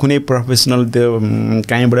म कुनै प्रोफेसनल त्यो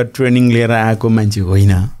कहीँबाट ट्रेनिङ लिएर आएको मान्छे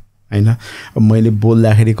होइन अब मैले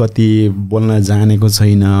बोल्दाखेरि कति बोल्न जानेको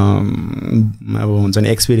छैन अब हुन्छ नि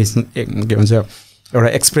एक्सपिरियन्स के भन्छ एउटा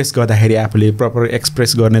एक्सप्रेस गर्दाखेरि आफूले प्रपर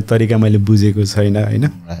एक्सप्रेस गर्ने तरिका मैले बुझेको छैन होइन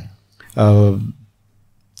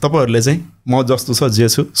तपाईँहरूले चाहिँ म जस्तो छ जे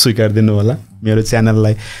छु स्वीकारिदिनु होला मेरो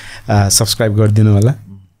च्यानललाई सब्सक्राइब गरिदिनु होला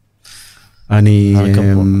अनि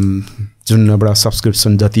जुन एउटा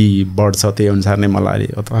सब्सक्रिप्सन जति बढ्छ त्यही अनुसार नै मलाई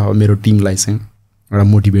अथवा मेरो टिमलाई चाहिँ एउटा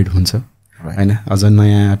मोटिभेट हुन्छ होइन अझ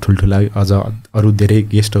नयाँ ठुल्ठुला अझ अरू धेरै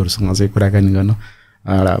गेस्टहरूसँग चाहिँ कुराकानी गर्न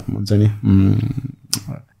एउटा हुन्छ नि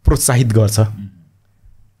प्रोत्साहित गर्छ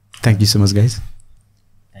thank you so much guys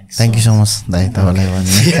thank you so much दाइ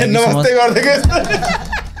तपाईँलाई नमस्ते गर्दै